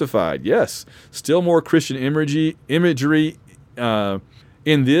crucified. Yes. Still more Christian imagery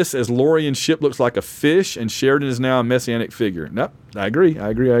in this, as Lorian's ship looks like a fish and Sheridan is now a messianic figure. Nope. I agree.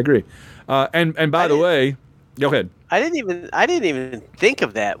 And by the way, go ahead. I didn't even think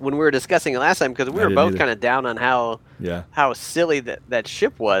of that when we were discussing it last time, because we were both kind of down on how silly that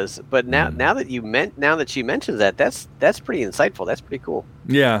ship was. But now that she mentions that, that's pretty insightful. That's pretty cool.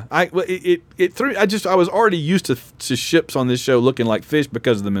 Yeah, I was already used to ships on this show looking like fish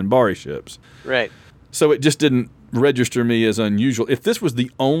because of the Minbari ships. Right. So it just didn't register me as unusual. If this was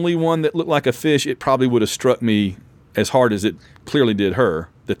the only one that looked like a fish, it probably would have struck me as hard as it clearly did her,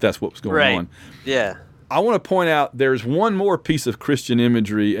 that's what was going on. Yeah. I want to point out there's one more piece of Christian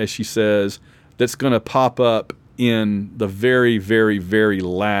imagery, as she says, that's going to pop up in the very, very, very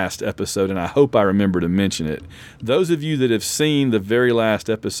last episode, and I hope I remember to mention it. Those of you that have seen the very last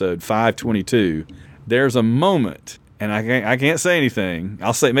episode, 522, there's a moment, and I can't say anything. Maybe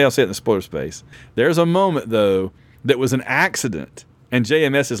I'll say it in the spoiler space. There's a moment, though, that was an accident, and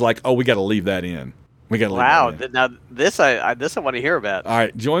JMS is like, oh, we got to leave that in. Wow! Now this I want to hear about. All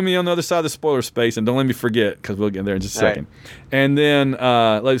right, join me on the other side of the spoiler space, and don't let me forget, because we'll get there in just a second. Right. And then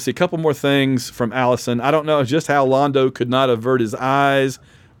let's see, a couple more things from Allison. I don't know just how Londo could not avert his eyes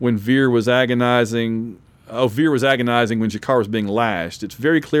when Veer was agonizing. Veer was agonizing when Jakar was being lashed. It's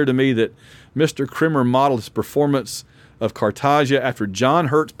very clear to me that Mr. Krimmer modeled his performance of Cartagia after John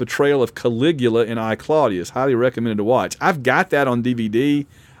Hurt's portrayal of Caligula in I, Claudius. Highly recommended to watch. I've got that on DVD.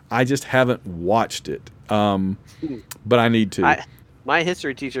 I just haven't watched it, but I need to. My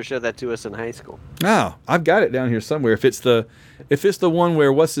history teacher showed that to us in high school. Oh, I've got it down here somewhere. If it's the one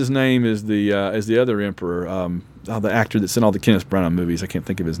where what's his name is the other emperor, the actor that's in all the Kenneth Branagh movies. I can't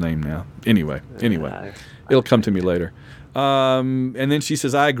think of his name now. Anyway, it'll come to me later. And then she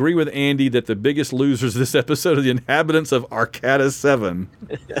says, I agree with Andy that the biggest losers this episode are the inhabitants of Arcata 7.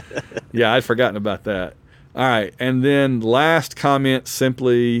 Yeah, I'd forgotten about that. All right, and then last comment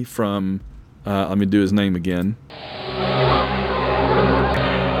simply from, let me do his name again.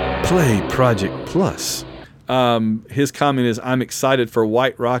 Play Project Plus. His comment is, I'm excited for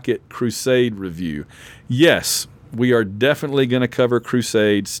White Rocket Crusade review. Yes, we are definitely going to cover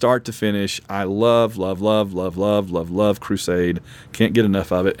Crusade start to finish. I love Crusade. Can't get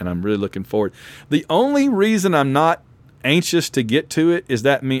enough of it, and I'm really looking forward. The only reason I'm not anxious to get to it is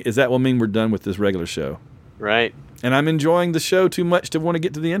that will mean we're done with this regular show. Right. And I'm enjoying the show too much to want to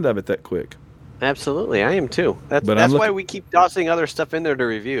get to the end of it that quick. Absolutely, I am too. That's why we keep tossing other stuff in there to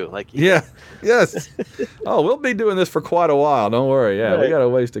review. Yes. Oh, we'll be doing this for quite a while. Don't worry. Yeah, right. We got a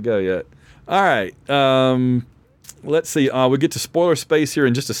ways to go yet. All right. Let's see. We'll get to spoiler space here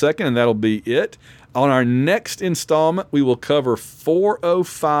in just a second, and that'll be it. On our next installment, we will cover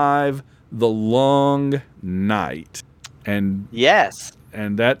 405, The Long Night. And yes.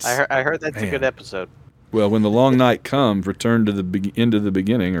 And that's... I heard that's a good episode. Well, when the long night comes, return to the end of the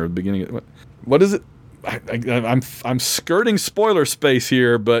beginning, or the beginning of... What is it? I'm skirting spoiler space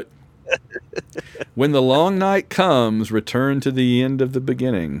here, but when the long night comes, return to the end of the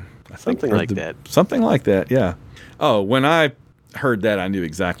beginning. Something like that. Something like that, yeah. Oh, when I heard that, I knew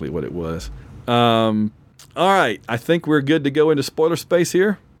exactly what it was. All right, I think we're good to go into spoiler space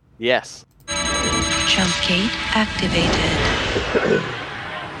here. Yes. Jump gate activated.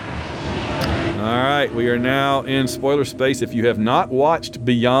 All right, we are now in spoiler space. If you have not watched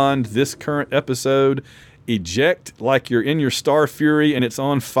beyond this current episode, eject like you're in your Star Fury and it's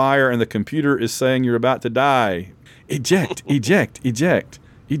on fire and the computer is saying you're about to die. Eject, eject, eject.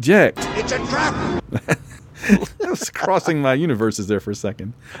 Eject. It's a trap. I was crossing my universes there for a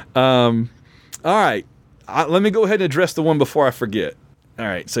second. All right. Let me go ahead and address the one before I forget. All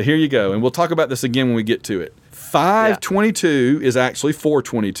right. So here you go. And we'll talk about this again when we get to it. 522 is actually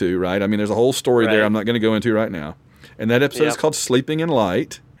 422, right? I mean, there's a whole story there I'm not going to go into right now. And that episode is called Sleeping in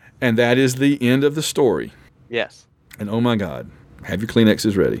Light. And that is the end of the story. Yes. And oh my God, have your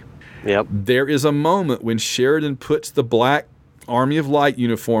Kleenexes ready. Yep. There is a moment when Sheridan puts the black Army of Light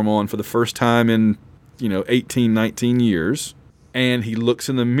uniform on for the first time in, 18, 19 years. And he looks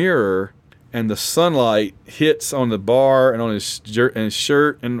in the mirror and the sunlight hits on the bar and on his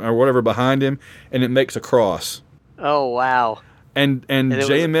shirt or whatever behind him, and it makes a cross. Oh, wow. And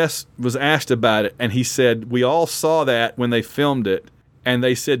JMS was asked about it, and he said, we all saw that when they filmed it. And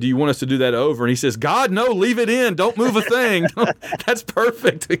they said, do you want us to do that over? And he says, God, no, leave it in. Don't move a thing. That's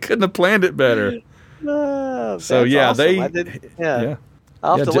perfect. They couldn't have planned it better. So, yeah, awesome.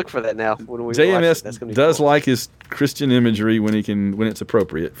 I'll have to look for that now when we JMS watch it. That's gonna be does cool. like his Christian imagery when it's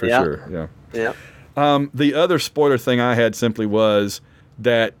appropriate, for sure. Yeah. The other spoiler thing I had simply was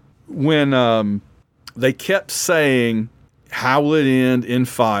that when they kept saying, how will it end in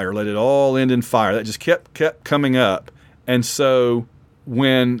fire? Let it all end in fire. That just kept coming up. And so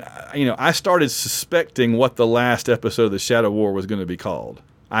when, I started suspecting what the last episode of the Shadow War was going to be called.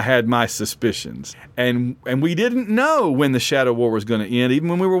 I had my suspicions. And we didn't know when the Shadow War was going to end, even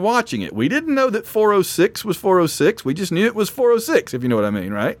when we were watching it. We didn't know that 406 was 406. We just knew it was 406, if you know what I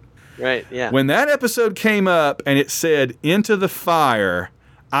mean, right? Right, yeah. When that episode came up and it said, Into the Fire,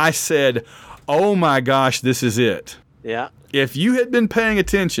 I said, oh my gosh, this is it. Yeah. If you had been paying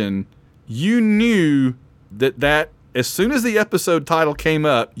attention, you knew that as soon as the episode title came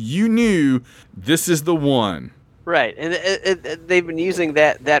up, you knew this is the one. Right, and they've been using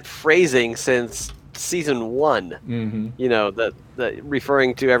that phrasing since season 1. Mm-hmm. The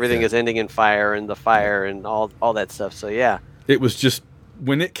referring to everything as ending in fire and the fire and all that stuff. So yeah, it was just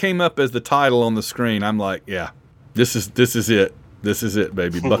when it came up as the title on the screen, I'm like, yeah, this is it. This is it,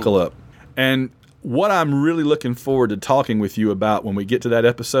 baby. Buckle up. And what I'm really looking forward to talking with you about when we get to that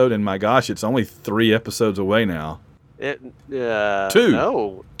episode, and my gosh, it's only 3 episodes away now. 2.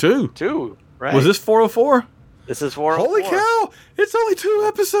 No. 2. Right. Was this 404? This is 404. Holy cow! It's only 2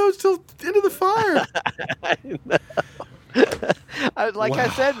 episodes till Into the Fire. I know. I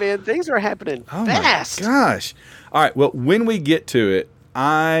said, man, things are happening fast. Oh my gosh. All right, well, when we get to it,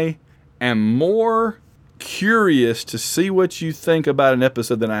 I am more curious to see what you think about an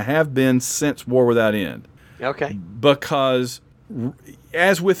episode than I have been since War Without End. Okay. Because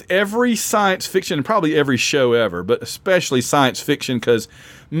as with every science fiction, and probably every show ever, but especially science fiction, because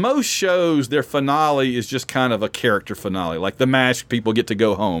most shows, their finale is just kind of a character finale. Like the MASH people get to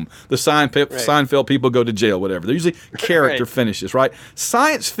go home. The Seinfeld people go to jail, whatever. They're usually character finishes, right?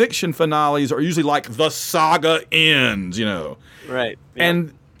 Science fiction finales are usually like the saga ends, Right. Yeah.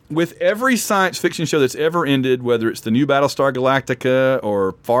 And with every science fiction show that's ever ended, whether it's the new Battlestar Galactica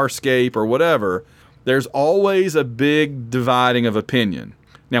or Farscape or whatever, there's always a big dividing of opinion.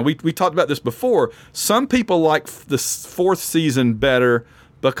 Now, we talked about this before. Some people like the 4th season better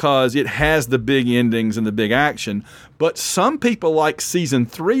because it has the big endings and the big action. But some people like season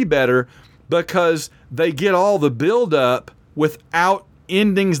 3 better because they get all the build-up without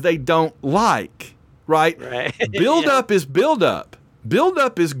endings they don't like, right? Build-up is build-up.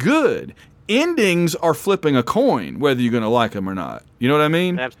 Build-up is good. Endings are flipping a coin, whether you're going to like them or not. You know what I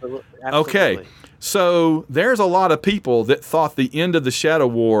mean? Absolutely. Okay. So there's a lot of people that thought the end of the Shadow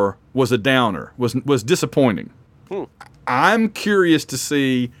War was a downer, was disappointing. I'm curious to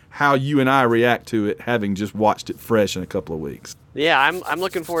see how you and I react to it, having just watched it fresh in a couple of weeks. Yeah, I'm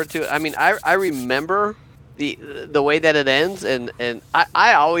looking forward to it. I mean, I remember the way that it ends, and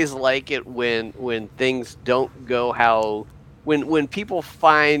I always like it when things don't go how when people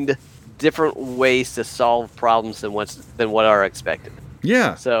find different ways to solve problems than what are expected.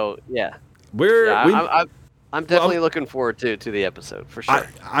 Yeah. So yeah. I'm definitely looking forward to the episode, for sure.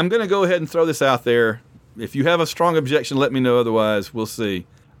 I'm going to go ahead and throw this out there. If you have a strong objection, let me know. Otherwise, we'll see.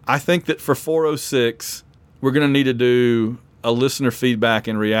 I think that for 406, we're going to need to do a listener feedback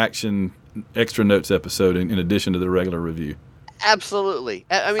and reaction extra notes episode in addition to the regular review. Absolutely.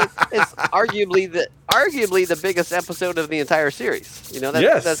 I mean, it's arguably the biggest episode of the entire series.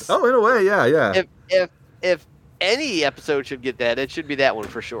 Yes. In a way, yeah. If any episode should get that, it should be that one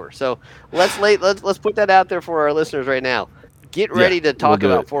for sure. So let's put that out there for our listeners right now. Get ready to talk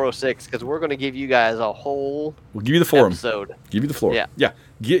about 406 because we're going to give you guys a whole. We'll give you the forum. Episode. Give you the floor.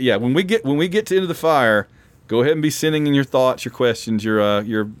 Yeah. When we get to Into the Fire, go ahead and be sending in your thoughts, your questions,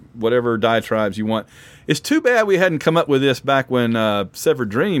 your whatever diatribes you want. It's too bad we hadn't come up with this back when Severed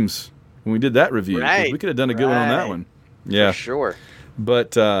Dreams, when we did that review. Right. We could have done a good one on that one. Yeah. For sure.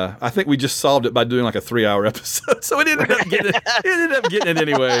 But I think we just solved it by doing like a 3-hour episode. So it ended up getting it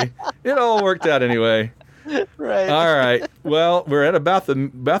anyway. It all worked out anyway. Right. All right. Well, we're at about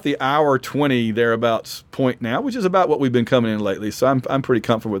the hour 20 thereabouts point now, which is about what we've been coming in lately. So I'm pretty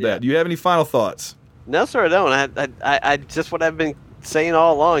comfortable with that. Do you have any final thoughts? No, sir, I don't. I just what I've been saying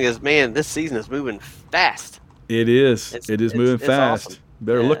all along is, man, this season is moving fast. It is. It is moving fast. Awesome.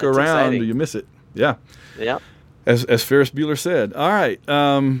 Better look around or you miss it. Yeah. Yeah. As Ferris Bueller said. All right.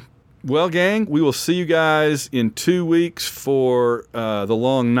 Well, gang, we will see you guys in 2 weeks for The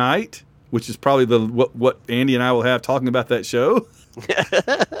Long Night, which is probably what Andy and I will have talking about that show.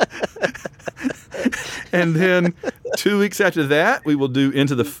 And then 2 weeks after that, we will do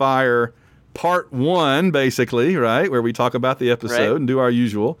Into the Fire Part 1, basically, right, where we talk about the episode and do our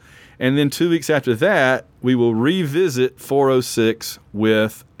usual. And then 2 weeks after that, we will revisit 406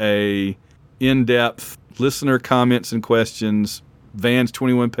 with a in-depth listener comments and questions, Van's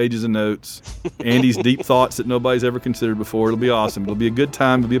 21 pages of notes, Andy's deep thoughts that nobody's ever considered before. It'll be awesome. It'll be a good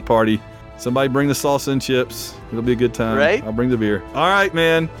time. It'll be a party. Somebody bring the salsa and chips. It'll be a good time. Right? I'll bring the beer. All right,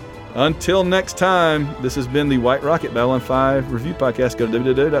 man. Until next time, this has been the White Rocket Babylon 5 Review Podcast. Go to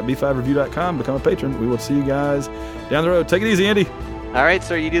www.b5review.com. Become a patron. We will see you guys down the road. Take it easy, Andy. All right,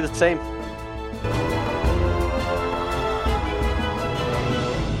 sir. You do the same.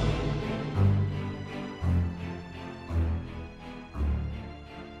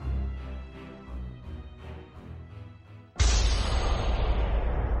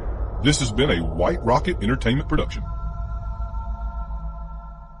 This has been a White Rocket Entertainment production.